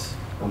 that is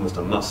almost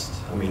a must.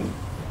 I mean,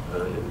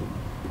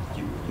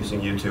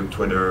 using YouTube,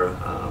 Twitter,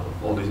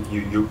 all these,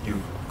 you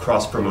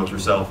cross-promote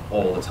yourself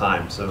all the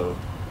time. So,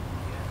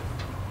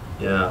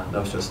 yeah, that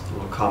was just a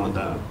little comment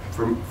that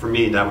for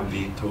me that would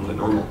be totally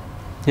normal.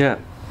 Yeah,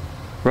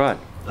 right.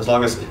 As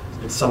long as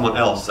it's someone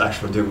else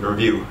actually doing the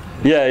review.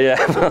 Yeah, yeah,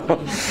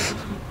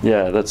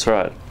 yeah, that's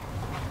right.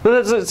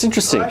 But it's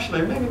interesting. Well,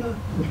 actually, maybe not.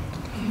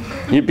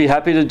 You'd be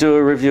happy to do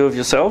a review of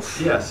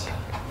yourself? Yes,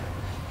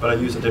 but I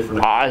use a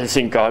different. I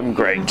think I'm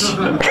great.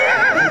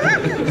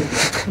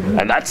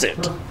 And that's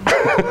it.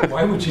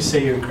 Why would you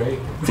say you're great?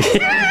 This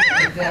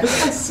guy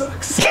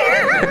sucks.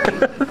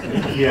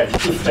 Yeah,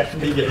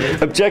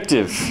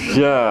 objective.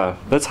 Yeah,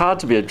 that's hard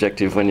to be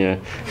objective when you're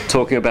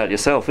talking about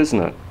yourself, isn't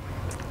it?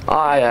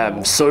 I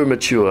am so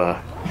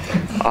mature.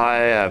 I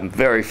am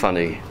very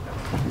funny.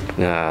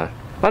 Yeah.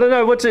 I don't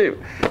know. What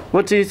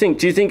do you think?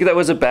 Do you think that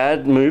was a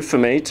bad move for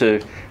me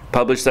to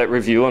publish that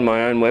review on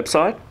my own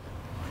website?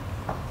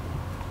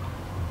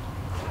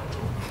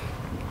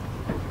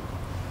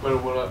 Well,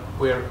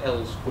 where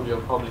else would you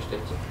have published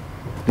it?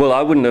 Well,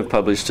 I wouldn't have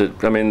published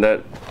it. I mean,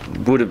 that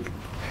would have.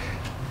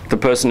 The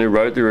person who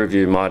wrote the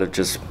review might have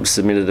just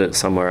submitted it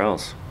somewhere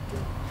else.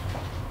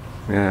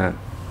 Yeah.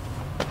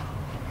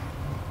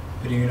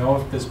 But do you know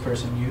if this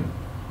person knew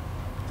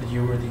that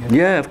you were the editor?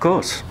 Yeah, of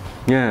course.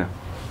 Yeah.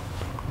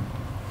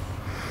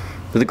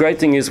 But the great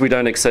thing is we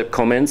don't accept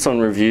comments on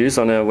reviews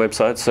on our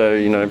website, so,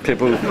 you know,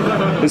 people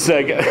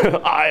say,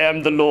 I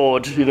am the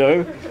Lord, you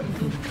know.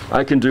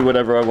 I can do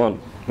whatever I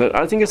want. But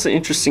I think it's an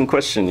interesting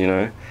question, you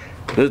know.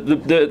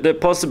 The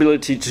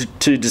possibility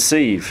to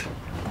deceive,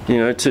 you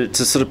know, to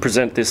sort of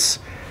present this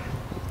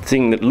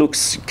thing that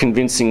looks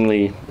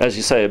convincingly, as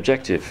you say,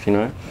 objective, you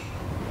know.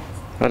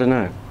 I don't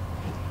know.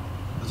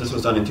 This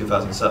was done in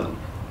 2007.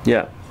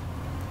 Yeah.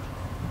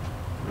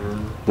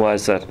 Why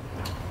is that?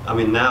 I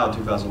mean, now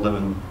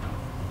 2011,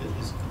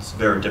 it's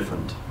very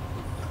different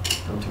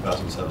from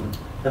 2007.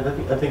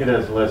 I think it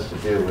has less to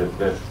do with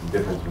the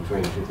difference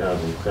between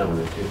 2007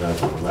 and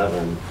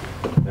 2011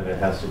 than it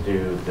has to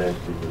do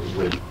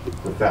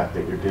with the fact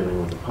that you're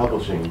dealing with a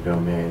publishing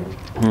domain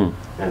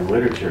and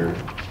literature,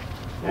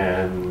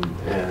 and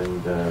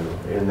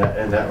in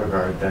that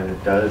regard, then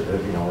it does,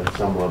 you know, at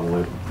some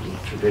level,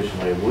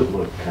 traditionally it would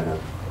look kind of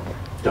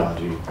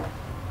dodgy.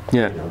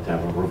 Yeah. You know, to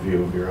have a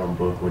review of your own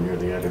book when you're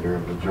the editor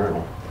of the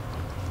journal.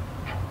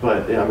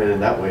 But I mean, in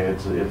that way,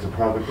 it's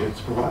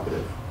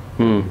provocative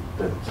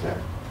that it's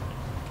there.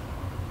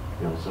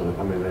 You know, so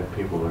I mean, if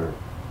people are,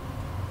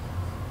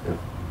 if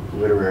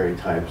literary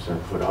types are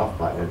put off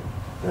by it,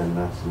 then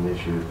that's an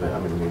issue that, I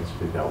mean, needs to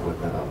be dealt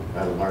with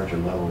at a larger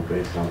level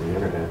based on the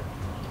internet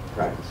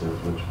practices,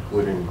 which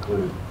would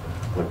include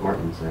what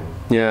Martin's saying.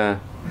 Yeah.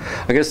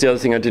 I guess the other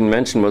thing I didn't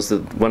mention was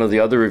that one of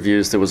the other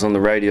reviews that was on the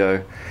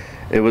radio,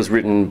 it was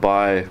written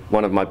by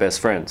one of my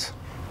best friends.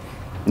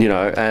 You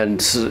know,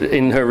 and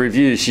in her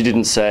review, she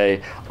didn't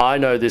say, I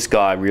know this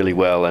guy really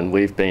well and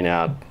we've been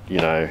out, you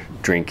know,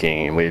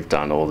 drinking and we've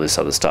done all this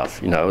other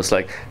stuff. You know, it was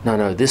like,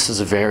 no, this is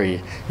a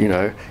very, you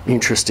know,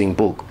 interesting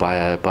book by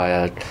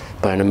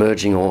an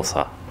emerging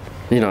author.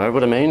 You know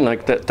what I mean?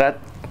 Like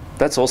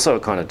that's also a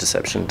kind of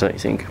deception, don't you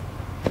think?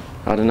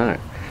 I don't know.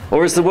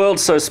 Or is the world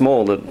so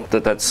small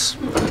that's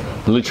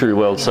the literary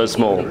world so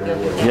small?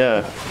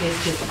 Yeah.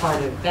 It's just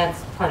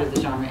that's part of the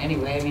genre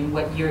anyway. I mean,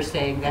 what you're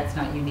saying, that's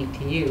not unique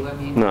to you. I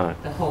mean, no.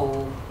 The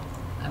whole,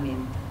 I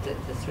mean,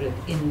 the sort of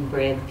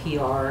inbred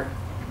PR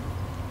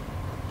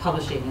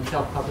publishing and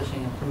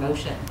self-publishing and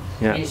promotion.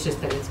 Yeah. It's just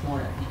that it's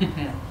more,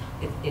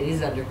 it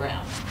is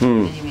underground.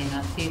 And you may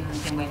not see it in the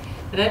same way.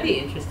 But I'd be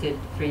interested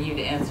for you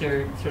to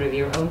answer sort of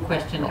your own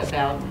question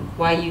about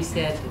why you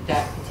said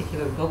that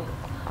particular book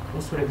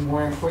was sort of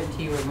more important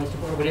to you, or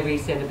whatever you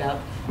said about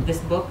this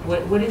book.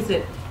 What is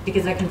it?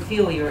 Because I can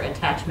feel your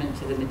attachment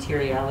to the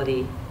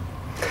materiality.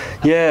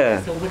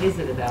 Yeah. So what is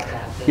it about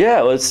that?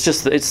 Yeah, well,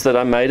 it's that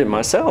I made it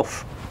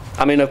myself.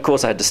 I mean, of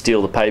course, I had to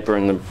steal the paper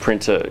and the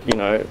printer. You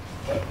know,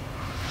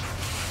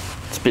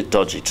 it's a bit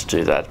dodgy to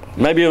do that.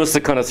 Maybe it was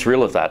the kind of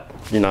thrill of that.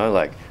 You know,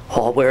 like,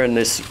 oh, we're in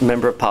this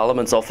member of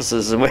Parliament's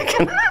offices and we're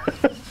gonna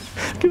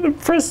get a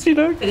press, you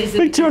know,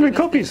 make 200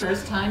 copies. The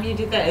first time you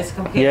did that, as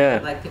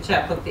compared to like the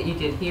chapbook that you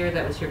did here,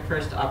 that was your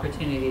first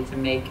opportunity to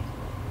make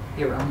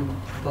your own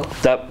book?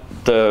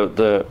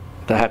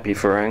 The Happy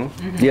Farang.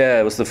 Yeah,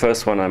 it was the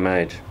first one I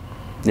made.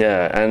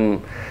 Yeah,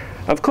 and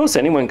of course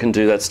anyone can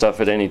do that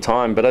stuff at any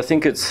time, but I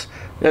think it's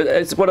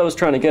what I was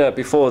trying to get at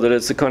before, that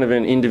it's a kind of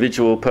an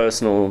individual,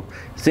 personal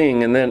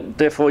thing, and then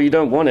therefore you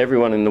don't want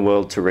everyone in the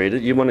world to read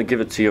it. You want to give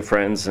it to your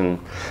friends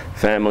and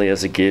family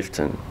as a gift,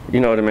 and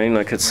you know what I mean?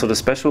 Like, it's sort of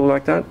special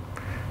like that.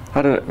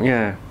 I don't,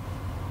 yeah.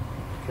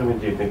 I mean,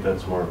 do you think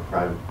that's more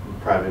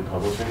private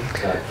publishing,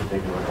 that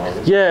particular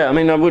volume? Yeah, I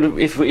mean, I would,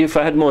 if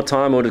I had more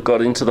time, I would have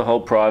got into the whole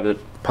private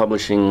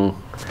publishing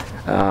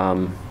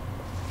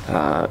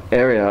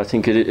area. I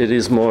think it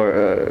is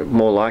more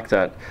like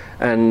that,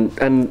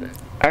 and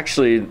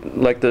actually,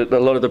 like a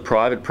lot of the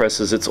private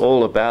presses, it's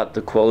all about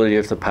the quality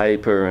of the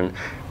paper and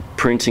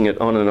printing it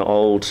on an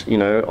old,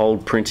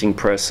 old printing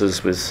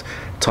presses with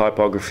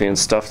typography and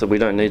stuff that we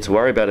don't need to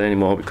worry about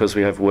anymore because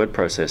we have word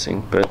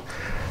processing. But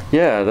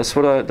yeah, that's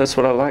what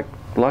I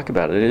like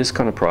about it. It is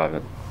kind of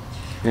private.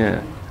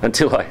 Yeah,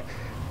 until I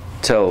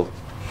tell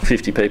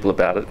 50 people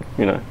about it,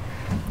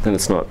 then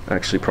it's not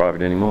actually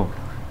private anymore.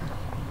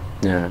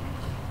 Yeah.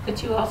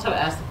 But you also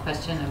asked the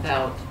question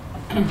about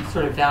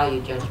sort of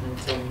value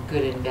judgments and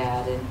good and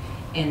bad,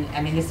 and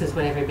I mean, this is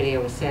what everybody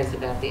always says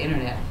about the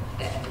internet,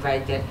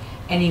 right? That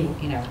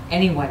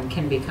anyone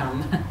can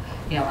become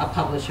a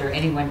publisher,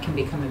 anyone can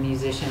become a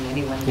musician,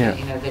 anyone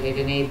can, that it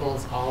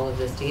enables all of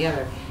this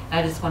together. And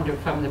I just wonder,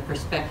 from the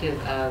perspective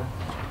of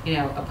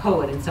a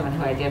poet and someone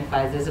who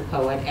identifies as a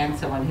poet and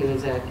someone who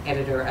is an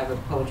editor of a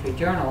poetry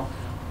journal,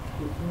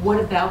 what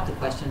about the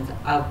questions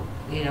of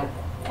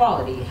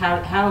quality?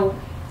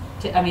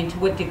 To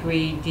what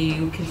degree do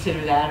you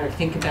consider that or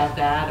think about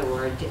that,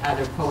 or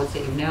other poets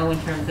that in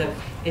terms of,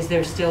 is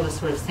there still the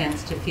sort of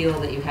sense to feel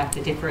that you have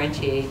to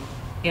differentiate,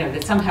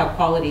 that somehow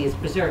quality is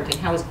preserved, and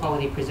how is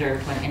quality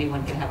preserved when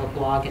anyone can have a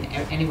blog and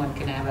anyone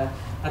can have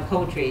a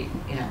poetry,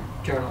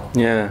 journal?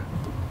 Yeah.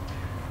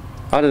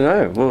 I don't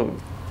know. Well,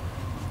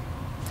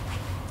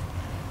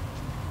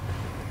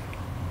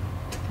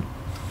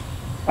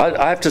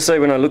 I have to say,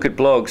 when I look at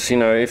blogs,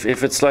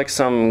 if it's like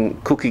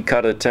some cookie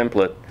cutter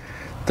template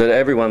that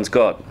everyone's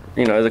got,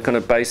 the kind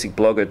of basic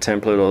blogger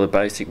template or the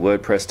basic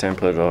WordPress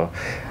template, or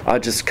I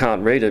just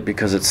can't read it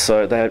because it's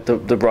so,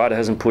 the writer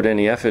hasn't put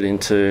any effort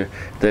into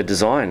their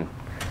design.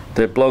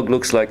 Their blog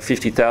looks like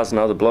 50,000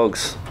 other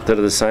blogs that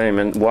are the same,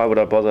 and why would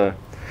I bother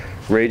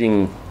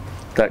reading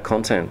that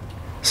content?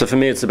 So for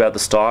me, it's about the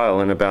style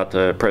and about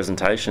the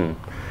presentation.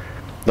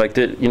 Like,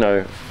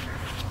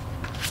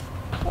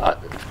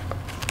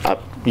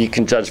 you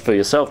can judge for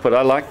yourself, but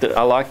I like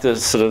the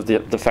sort of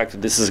the fact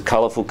that this is a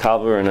colourful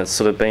cover and it's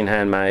sort of been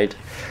handmade,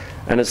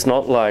 and it's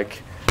not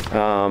like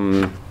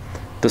the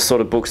sort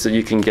of books that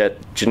you can get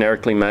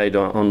generically made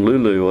on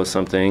Lulu or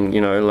something,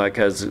 like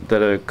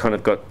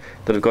that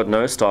have got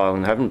no style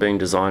and haven't been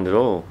designed at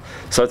all.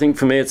 So I think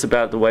for me, it's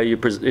about the way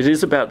it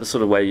is about the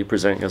sort of way you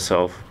present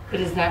yourself. But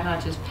is that not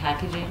just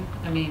packaging?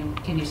 I mean,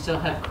 can you still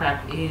have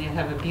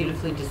have a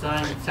beautifully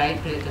designed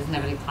site, but it doesn't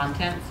have any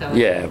content? So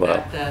yeah,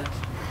 well.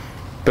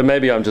 But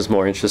maybe I'm just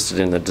more interested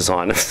in the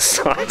design of the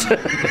site.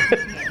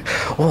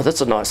 Oh,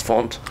 that's a nice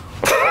font.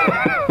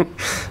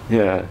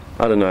 Yeah,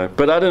 I don't know.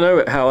 But I don't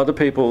know how other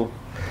people,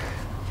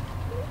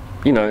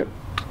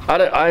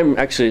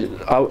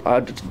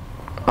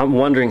 I'm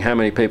wondering how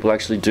many people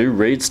actually do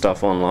read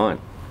stuff online.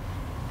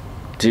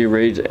 Do you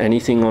read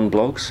anything on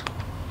blogs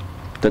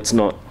that's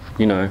not,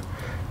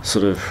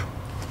 sort of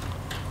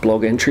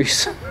blog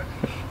entries?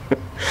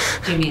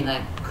 Do you mean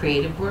like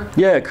creative work?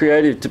 Yeah,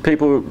 creative.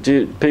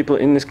 Do people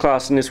in this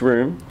class, in this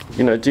room,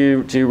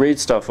 do you read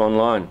stuff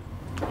online?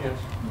 Yes.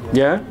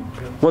 Yeah?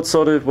 What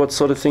sort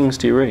of things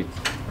do you read?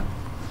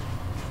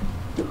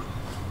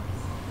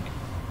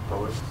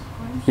 Poets.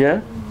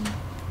 Yeah?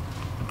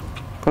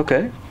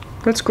 Okay.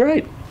 That's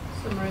great.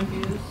 Some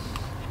reviews.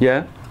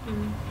 Yeah?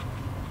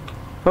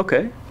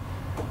 Okay.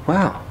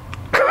 Wow.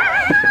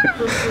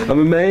 I'm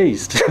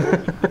amazed.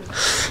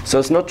 So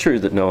it's not true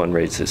that no one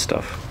reads this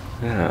stuff.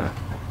 Yeah.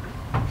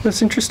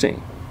 That's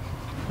interesting.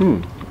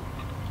 Yeah.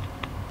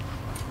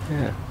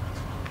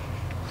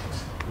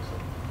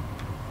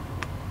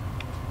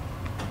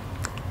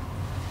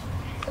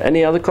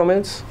 Any other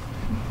comments?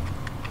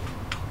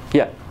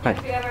 Yeah. Hi.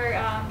 Have you ever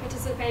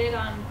participated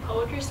on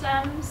poetry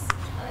slams,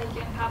 like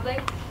in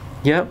public?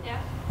 Yeah.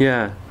 Yeah.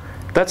 Yeah.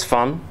 That's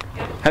fun.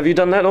 Yeah. Have you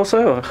done that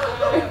also? Or?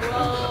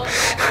 Well,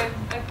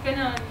 I've been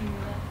on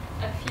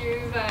a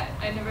few, but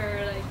I never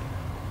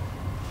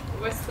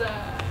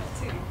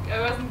I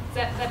wasn't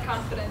that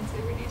confident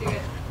to really do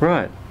it.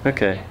 Right.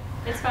 Okay.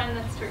 Yeah. It's fine.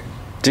 That's true.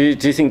 Do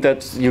you think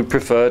that you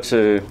prefer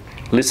to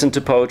listen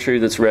to poetry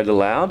that's read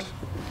aloud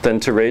than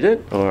to read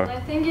it, or? Well, I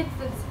think it's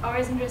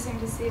always interesting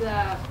to see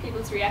the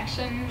people's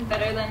reaction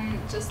better than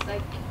just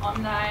like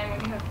online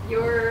when you have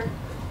your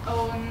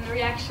own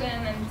reaction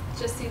and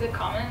just see the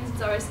comments.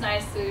 It's always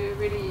nice to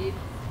really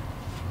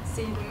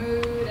see the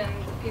mood and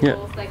the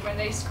people, like when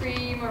they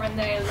scream or when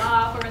they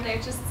laugh or when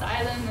they're just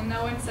silent and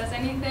no one says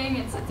anything.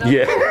 It's always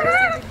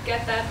interesting to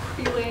get that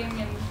feeling.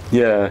 And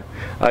yeah,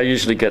 I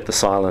usually get the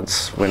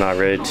silence when I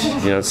read.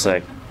 It's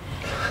like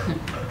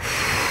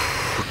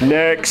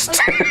Next.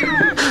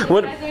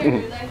 What?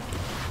 Either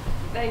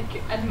like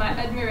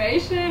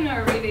admiration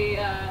or really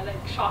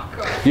like shock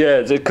or. Yeah,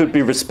 it could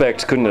be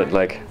respect, couldn't it?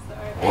 Like,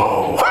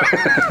 whoa,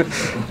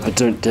 I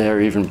don't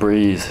dare even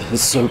breathe.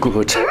 It's so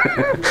good.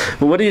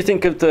 Well, what do you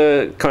think of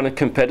the kind of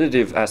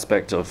competitive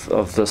aspect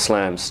of the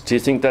slams? Do you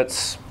think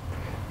that's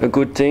a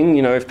good thing?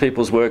 You know, if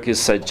people's work is,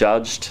 say,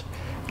 judged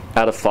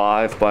out of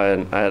 5 by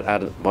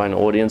an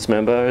audience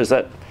member, is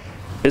that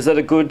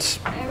a good?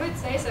 I would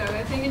say so.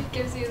 I think it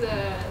gives you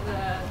the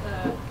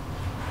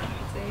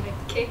say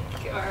like kick,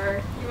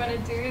 or you want to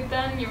do it.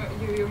 Then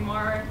you're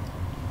more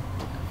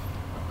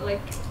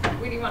like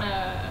really want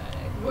to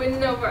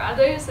win over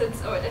others.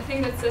 I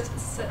think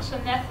that's such a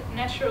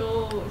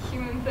natural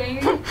human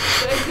thing. So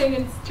I think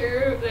it's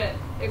true that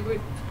it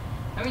would.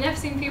 I mean, I've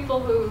seen people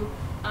who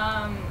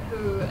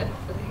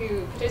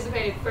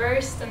participated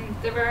first and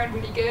they weren't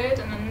really good,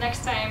 and then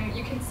next time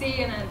you can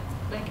see in a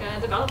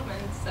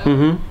development. So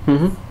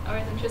it's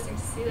always interesting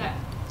to see that.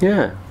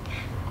 Yeah,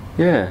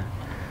 yeah.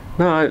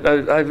 No,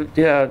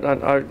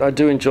 I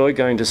do enjoy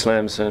going to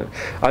slams.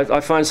 I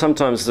find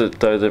sometimes that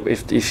though that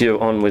if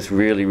you're on with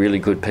really, really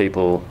good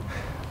people,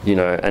 you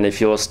know, and if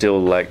you're still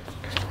like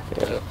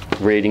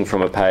reading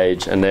from a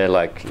page and they're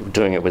like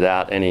doing it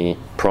without any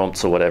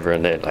prompts or whatever,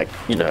 and they're like,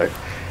 you know,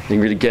 you're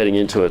really getting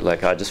into it,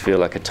 like I just feel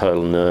like a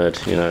total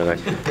nerd, you know, like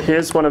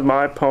here's one of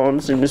my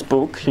poems in this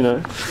book, you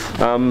know.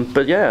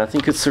 But yeah, I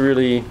think it's a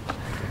really,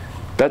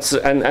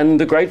 and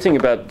the great thing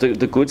about the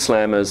good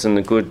slammers and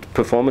the good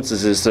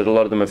performances is that a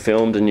lot of them are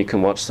filmed and you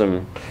can watch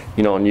them,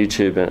 you know, on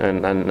YouTube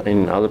and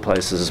in other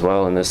places as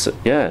well. And there's,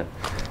 yeah,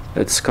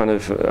 it's kind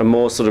of a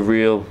more sort of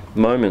real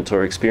moment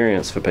or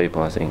experience for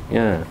people, I think.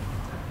 Yeah,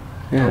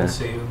 yeah. I would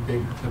say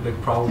a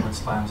big problem with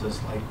slams is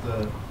like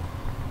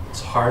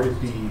it's hard to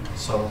be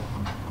subtle.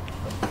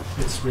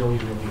 It's really,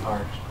 really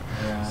hard.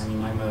 I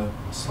mean, I'm a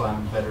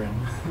slam veteran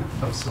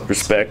of sorts.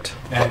 Respect.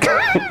 And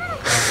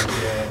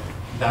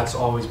that's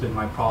always been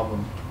my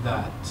problem,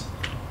 that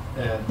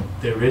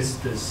there is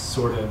this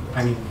sort of,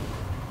 I mean,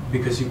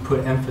 because you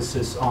put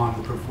emphasis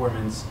on the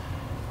performance,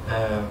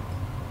 a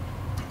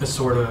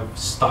sort of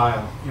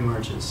style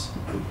emerges.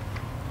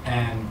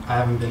 And I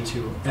haven't been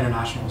to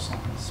international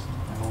slams,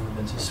 I've only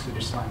been to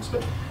Swedish slams,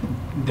 but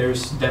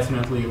there's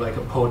definitely like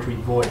a poetry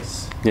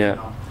voice, yeah, you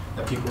know,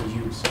 that people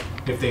use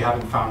if they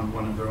haven't found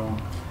one of their own.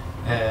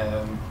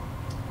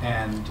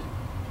 And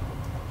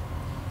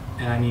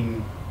I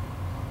mean,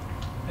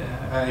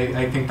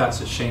 I think that's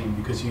a shame,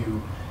 because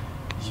you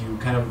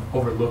kind of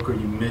overlook or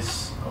you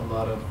miss a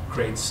lot of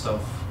great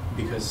stuff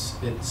because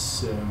it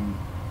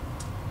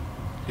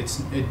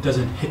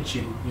doesn't hit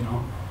you, you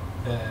know,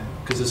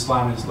 because the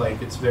slam is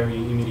like, it's very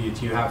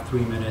immediate. You have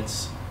 3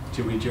 minutes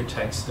to read your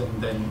text,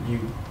 and then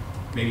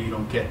maybe you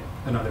don't get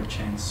another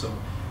chance, so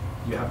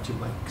you have to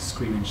like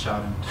scream and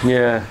shout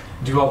and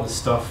do all this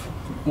stuff,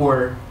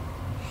 or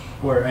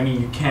I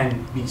mean, you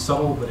can be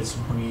subtle, but it's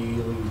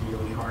really,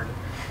 really hard.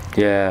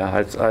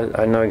 Yeah,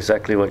 I know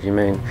exactly what you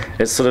mean.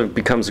 It sort of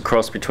becomes a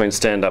cross between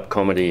stand-up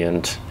comedy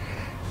and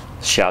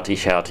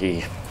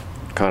shouty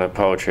kind of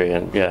poetry,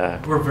 and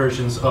yeah. Or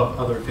versions of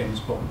other famous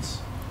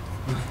poets.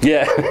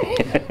 Yeah.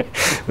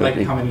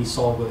 Like how many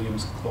Saul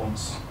Williams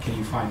clones can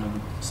you find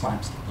on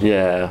slam stage?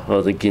 Yeah,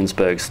 or the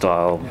Ginsberg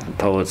style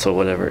poets or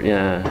whatever.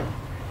 Yeah,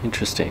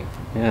 interesting.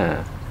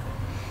 Yeah,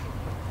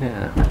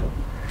 yeah.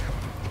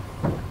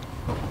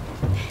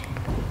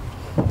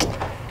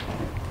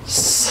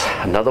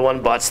 Another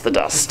one bites the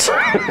dust.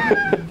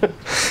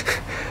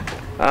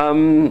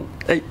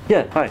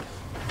 Yeah, hi.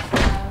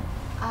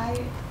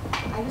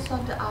 I just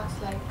want to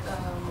ask, like,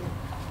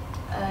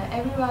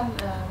 everyone,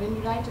 when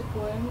you write a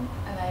poem,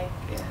 like,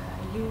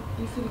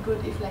 you feel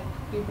good if like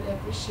people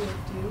appreciate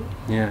you.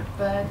 Yeah.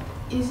 But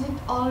is it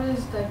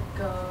always like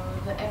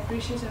the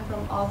appreciation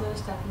from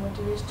others that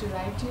motivates to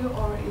write you,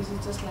 or is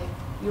it just like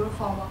your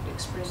form of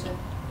expression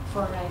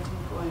for writing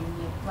poem?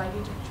 Like, why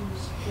did you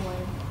choose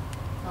poem,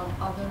 not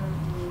other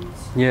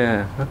means?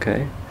 Yeah.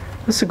 Okay.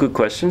 That's a good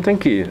question.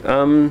 Thank you.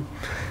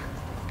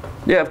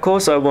 Yeah, of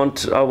course, I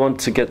want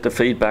to get the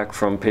feedback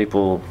from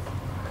people.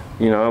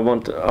 You know, I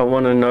want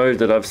to know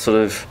that I've sort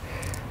of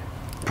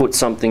put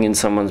something in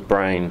someone's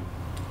brain.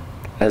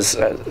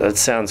 It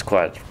sounds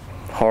quite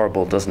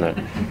horrible, doesn't it?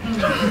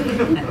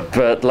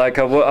 But like,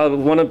 I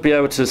want to be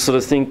able to sort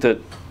of think that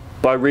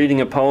by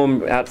reading a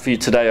poem out for you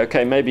today,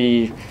 okay,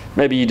 maybe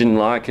you didn't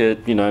like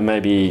it. You know,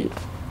 maybe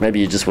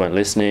you just weren't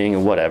listening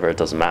or whatever. It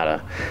doesn't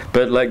matter.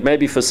 But like,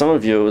 maybe for some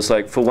of you, it was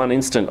like, for one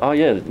instant, oh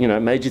yeah, you know,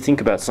 made you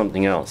think about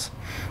something else.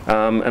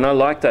 And I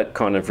like that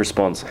kind of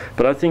response.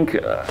 But I think,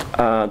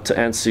 to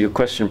answer your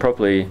question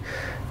properly,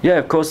 yeah,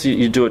 of course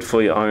you do it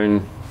for your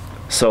own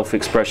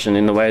self-expression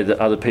in the way that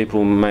other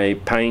people may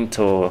paint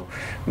or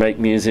make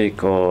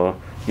music or,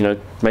 you know,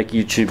 make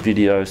YouTube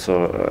videos,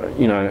 or,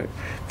 you know,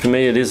 for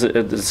me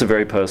it's a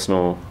very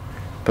personal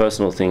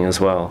thing as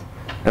well.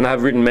 And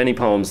I've written many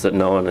poems that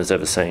no one has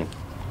ever seen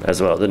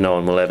as well, that no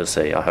one will ever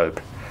see, I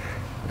hope,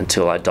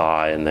 until I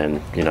die, and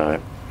then, you know,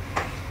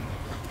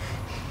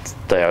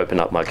 they open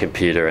up my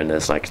computer and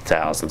there's like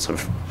thousands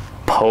of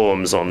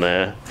poems on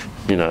there.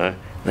 you know.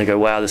 They go,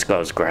 wow, this guy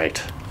was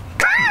great.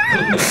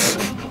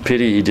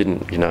 Pity he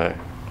didn't, you know,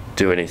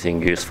 do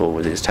anything useful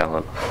with his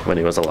talent when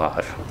he was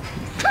alive.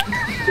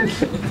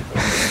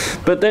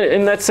 But then,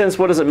 in that sense,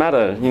 what does it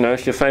matter, you know,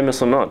 if you're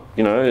famous or not?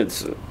 You know,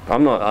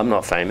 I'm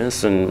not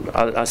famous, and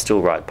I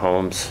still write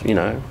poems, you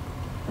know,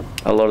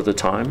 a lot of the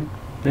time.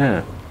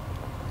 Yeah.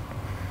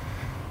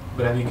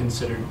 But have you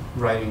considered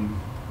writing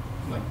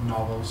like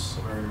novels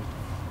or?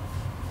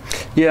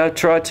 Yeah, I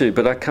try to,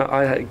 but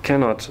I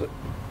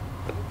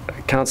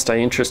can't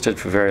stay interested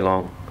for very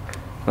long.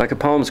 Like a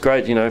poem's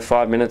great, you know,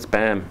 5 minutes,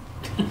 bam.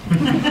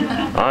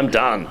 I'm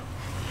done.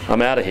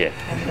 I'm out of here.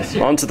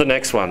 On to the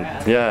next one.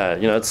 Yeah,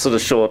 you know, it's sort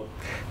of short.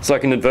 It's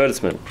like an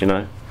advertisement, you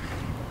know,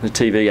 a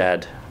TV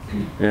ad.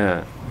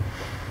 Yeah.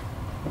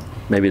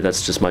 Maybe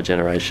that's just my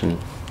generation,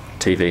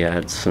 TV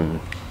ads, and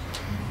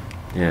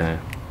yeah.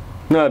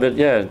 No, but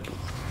yeah.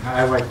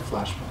 I write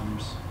flash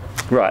poems.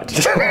 Right.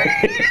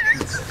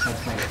 That's my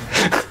thing.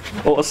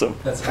 Awesome.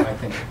 That's how I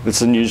think.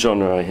 It's a new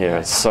genre I hear.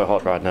 It's so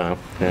hot right now.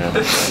 Yeah.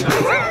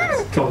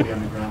 It's totally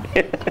underground.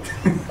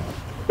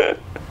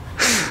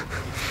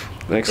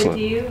 Excellent. So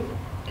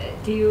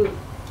do you,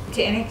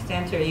 to any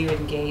extent, are you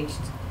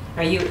engaged?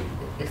 Are you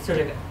sort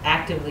of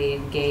actively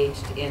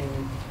engaged in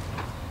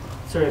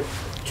sort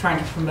of trying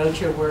to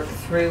promote your work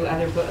through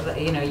other books?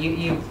 You know,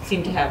 you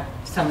seem to have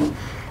some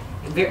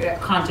very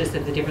conscious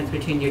of the difference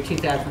between your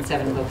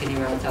 2007 book and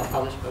your own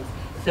self-published books.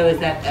 So is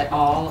that at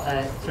all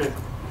a sort of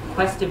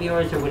quest of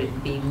yours, or would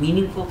it be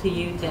meaningful to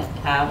you to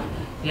have,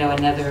 you know,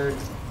 another,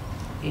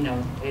 you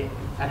know,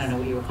 I don't know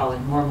what you were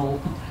calling,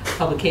 normal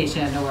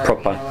publication, or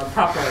you know, a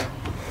proper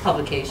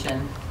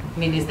publication? I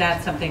mean, is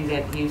that something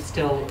that you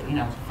still, you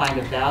know, find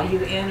a value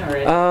in,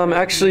 or?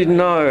 Actually,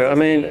 no. I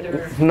mean,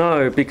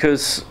 no,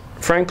 because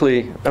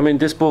frankly, I mean,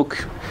 this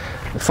book,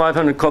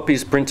 500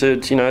 copies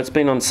printed, you know, it's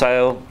been on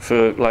sale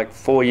for like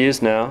 4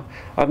 years now.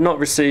 I've not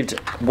received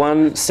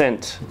 1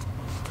 cent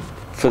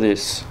for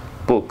this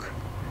book.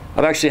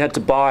 I've actually had to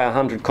buy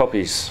 100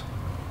 copies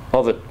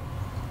of it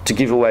to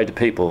give away to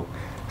people.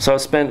 So I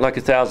spent like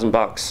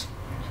 $1,000,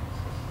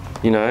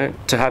 you know,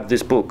 to have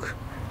this book,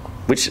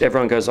 which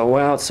everyone goes, oh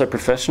wow, it's so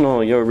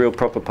professional, you're a real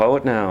proper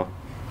poet now,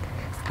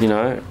 you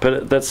know.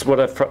 But that's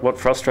what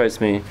frustrates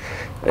me,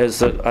 is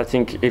that I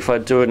think if I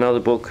do another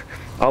book,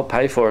 I'll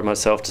pay for it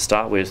myself to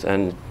start with,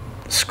 and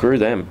screw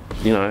them,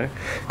 you know,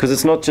 because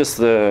it's not just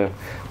the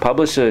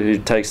publisher who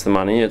takes the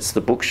money, it's the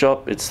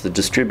bookshop, it's the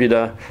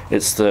distributor,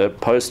 it's the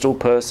postal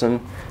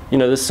person. You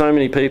know, there's so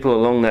many people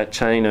along that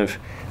chain of,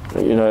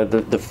 you know,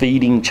 the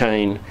feeding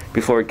chain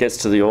before it gets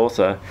to the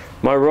author.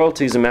 My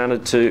royalties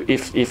amounted to,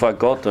 if I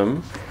got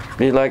them,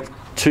 be like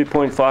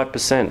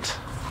 2.5%,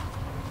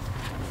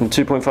 and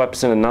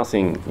 2.5% of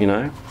nothing, you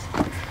know.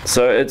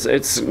 So it's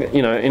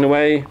you know, in a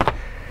way,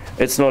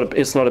 it's not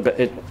about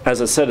it.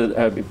 As I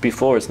said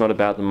before, it's not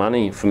about the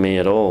money for me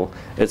at all.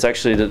 It's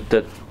actually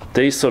that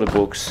these sort of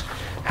books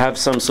have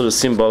some sort of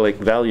symbolic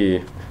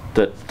value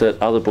that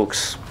other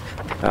books,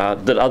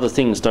 that other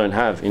things don't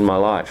have in my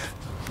life.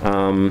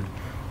 And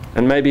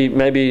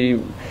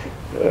maybe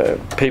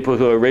people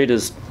who are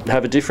readers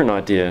have a different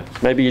idea.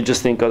 Maybe you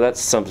just think, oh, that's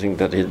something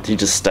that he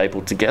just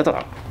stapled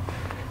together.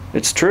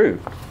 It's true.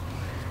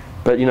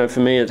 But, you know, for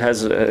me it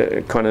has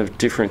a kind of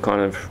different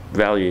kind of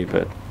value,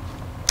 but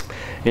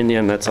in the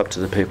end that's up to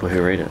the people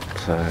who read it.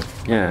 So,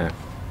 yeah.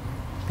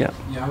 Yeah.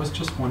 Yeah, I was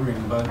just wondering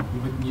about,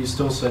 you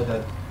still said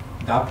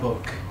that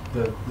book,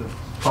 the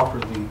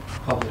properly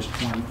published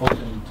one,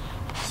 opened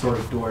sort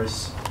of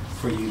doors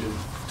for you to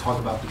talk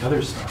about the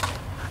other stuff.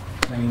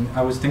 I mean,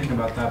 I was thinking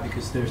about that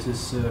because there's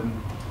this,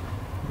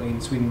 like in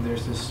Sweden,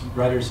 there's this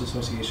Writers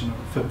Association,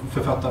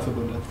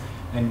 Författarförbundet,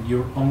 and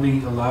you're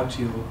only allowed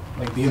to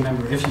like be a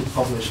member if you've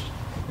published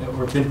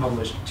or been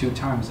published 2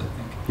 times, I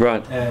think.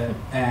 Right.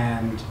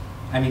 And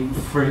I mean,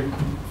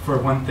 for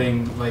one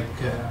thing, like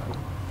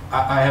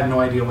I have no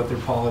idea what their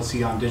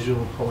policy on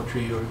digital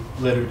poetry or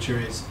literature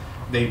is.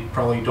 They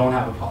probably don't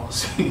have a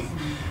policy,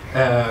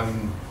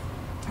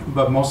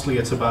 but mostly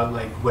it's about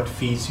like what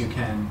fees you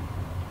can.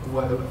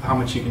 How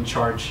much you can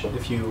charge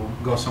if you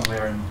go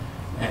somewhere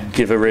and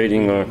give a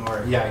reading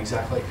or yeah,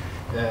 exactly.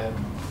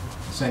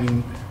 So I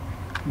mean,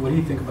 what do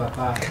you think about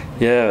that?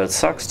 Yeah, it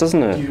sucks,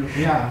 doesn't it?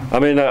 Yeah. I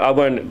mean, I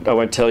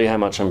won't tell you how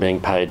much I'm being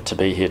paid to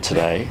be here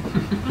today.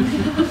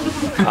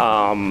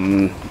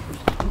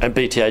 And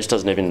BTH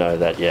doesn't even know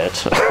that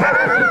yet.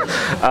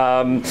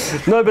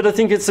 No, but I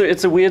think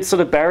it's a weird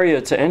sort of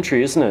barrier to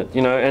entry, isn't it?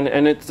 You know,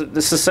 and it's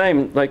the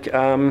same. Like,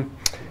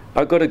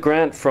 I got a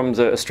grant from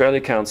the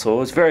Australia Council. I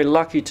was very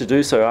lucky to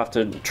do so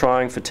after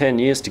trying for 10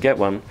 years to get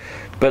one.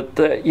 But,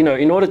 you know,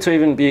 in order to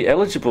even be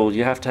eligible,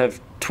 you have to have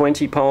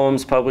 20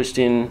 poems published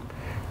in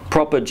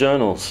proper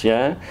journals,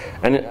 yeah?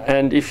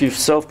 And if you've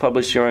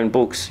self-published your own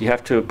books, you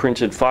have to have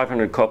printed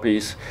 500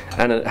 copies,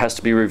 and it has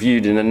to be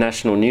reviewed in a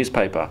national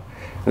newspaper.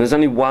 And there's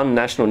only one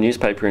national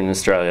newspaper in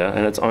Australia,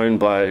 and it's owned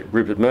by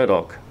Rupert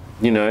Murdoch.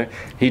 You know,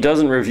 he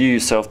doesn't review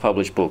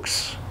self-published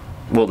books.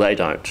 Well, they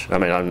don't. I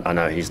mean, I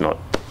know he's not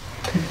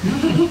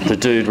the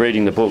dude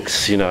reading the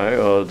books, you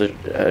know, or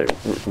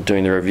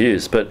doing the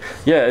reviews. But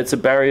yeah, it's a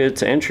barrier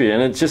to entry,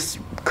 and it just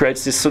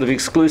creates this sort of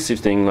exclusive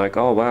thing, like,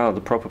 oh wow,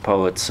 the proper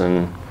poets,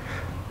 and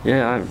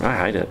yeah, I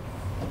hate it.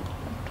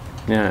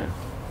 Yeah,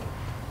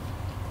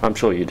 I'm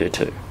sure you do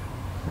too.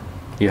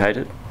 You hate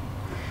it?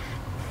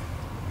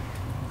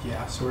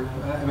 Yeah, sort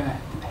of. I mean,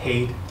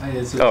 hate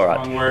is a All right.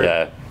 strong word.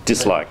 Yeah,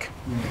 dislike.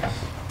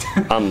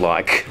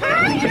 Unlike.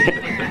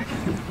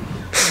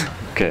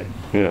 Okay.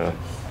 Yeah.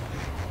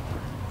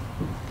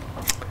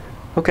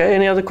 Okay.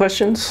 Any other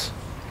questions?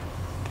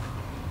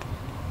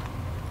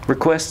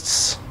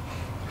 Requests?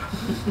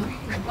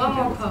 One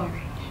more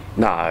poem.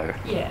 No.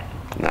 Yeah.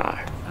 No.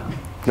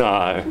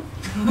 No.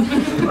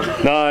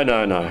 No.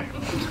 No. No.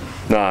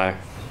 No.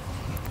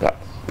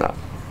 No.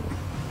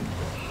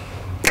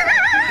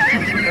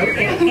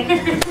 Okay.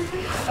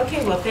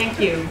 Okay, well, thank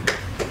you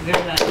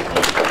very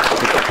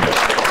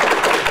much.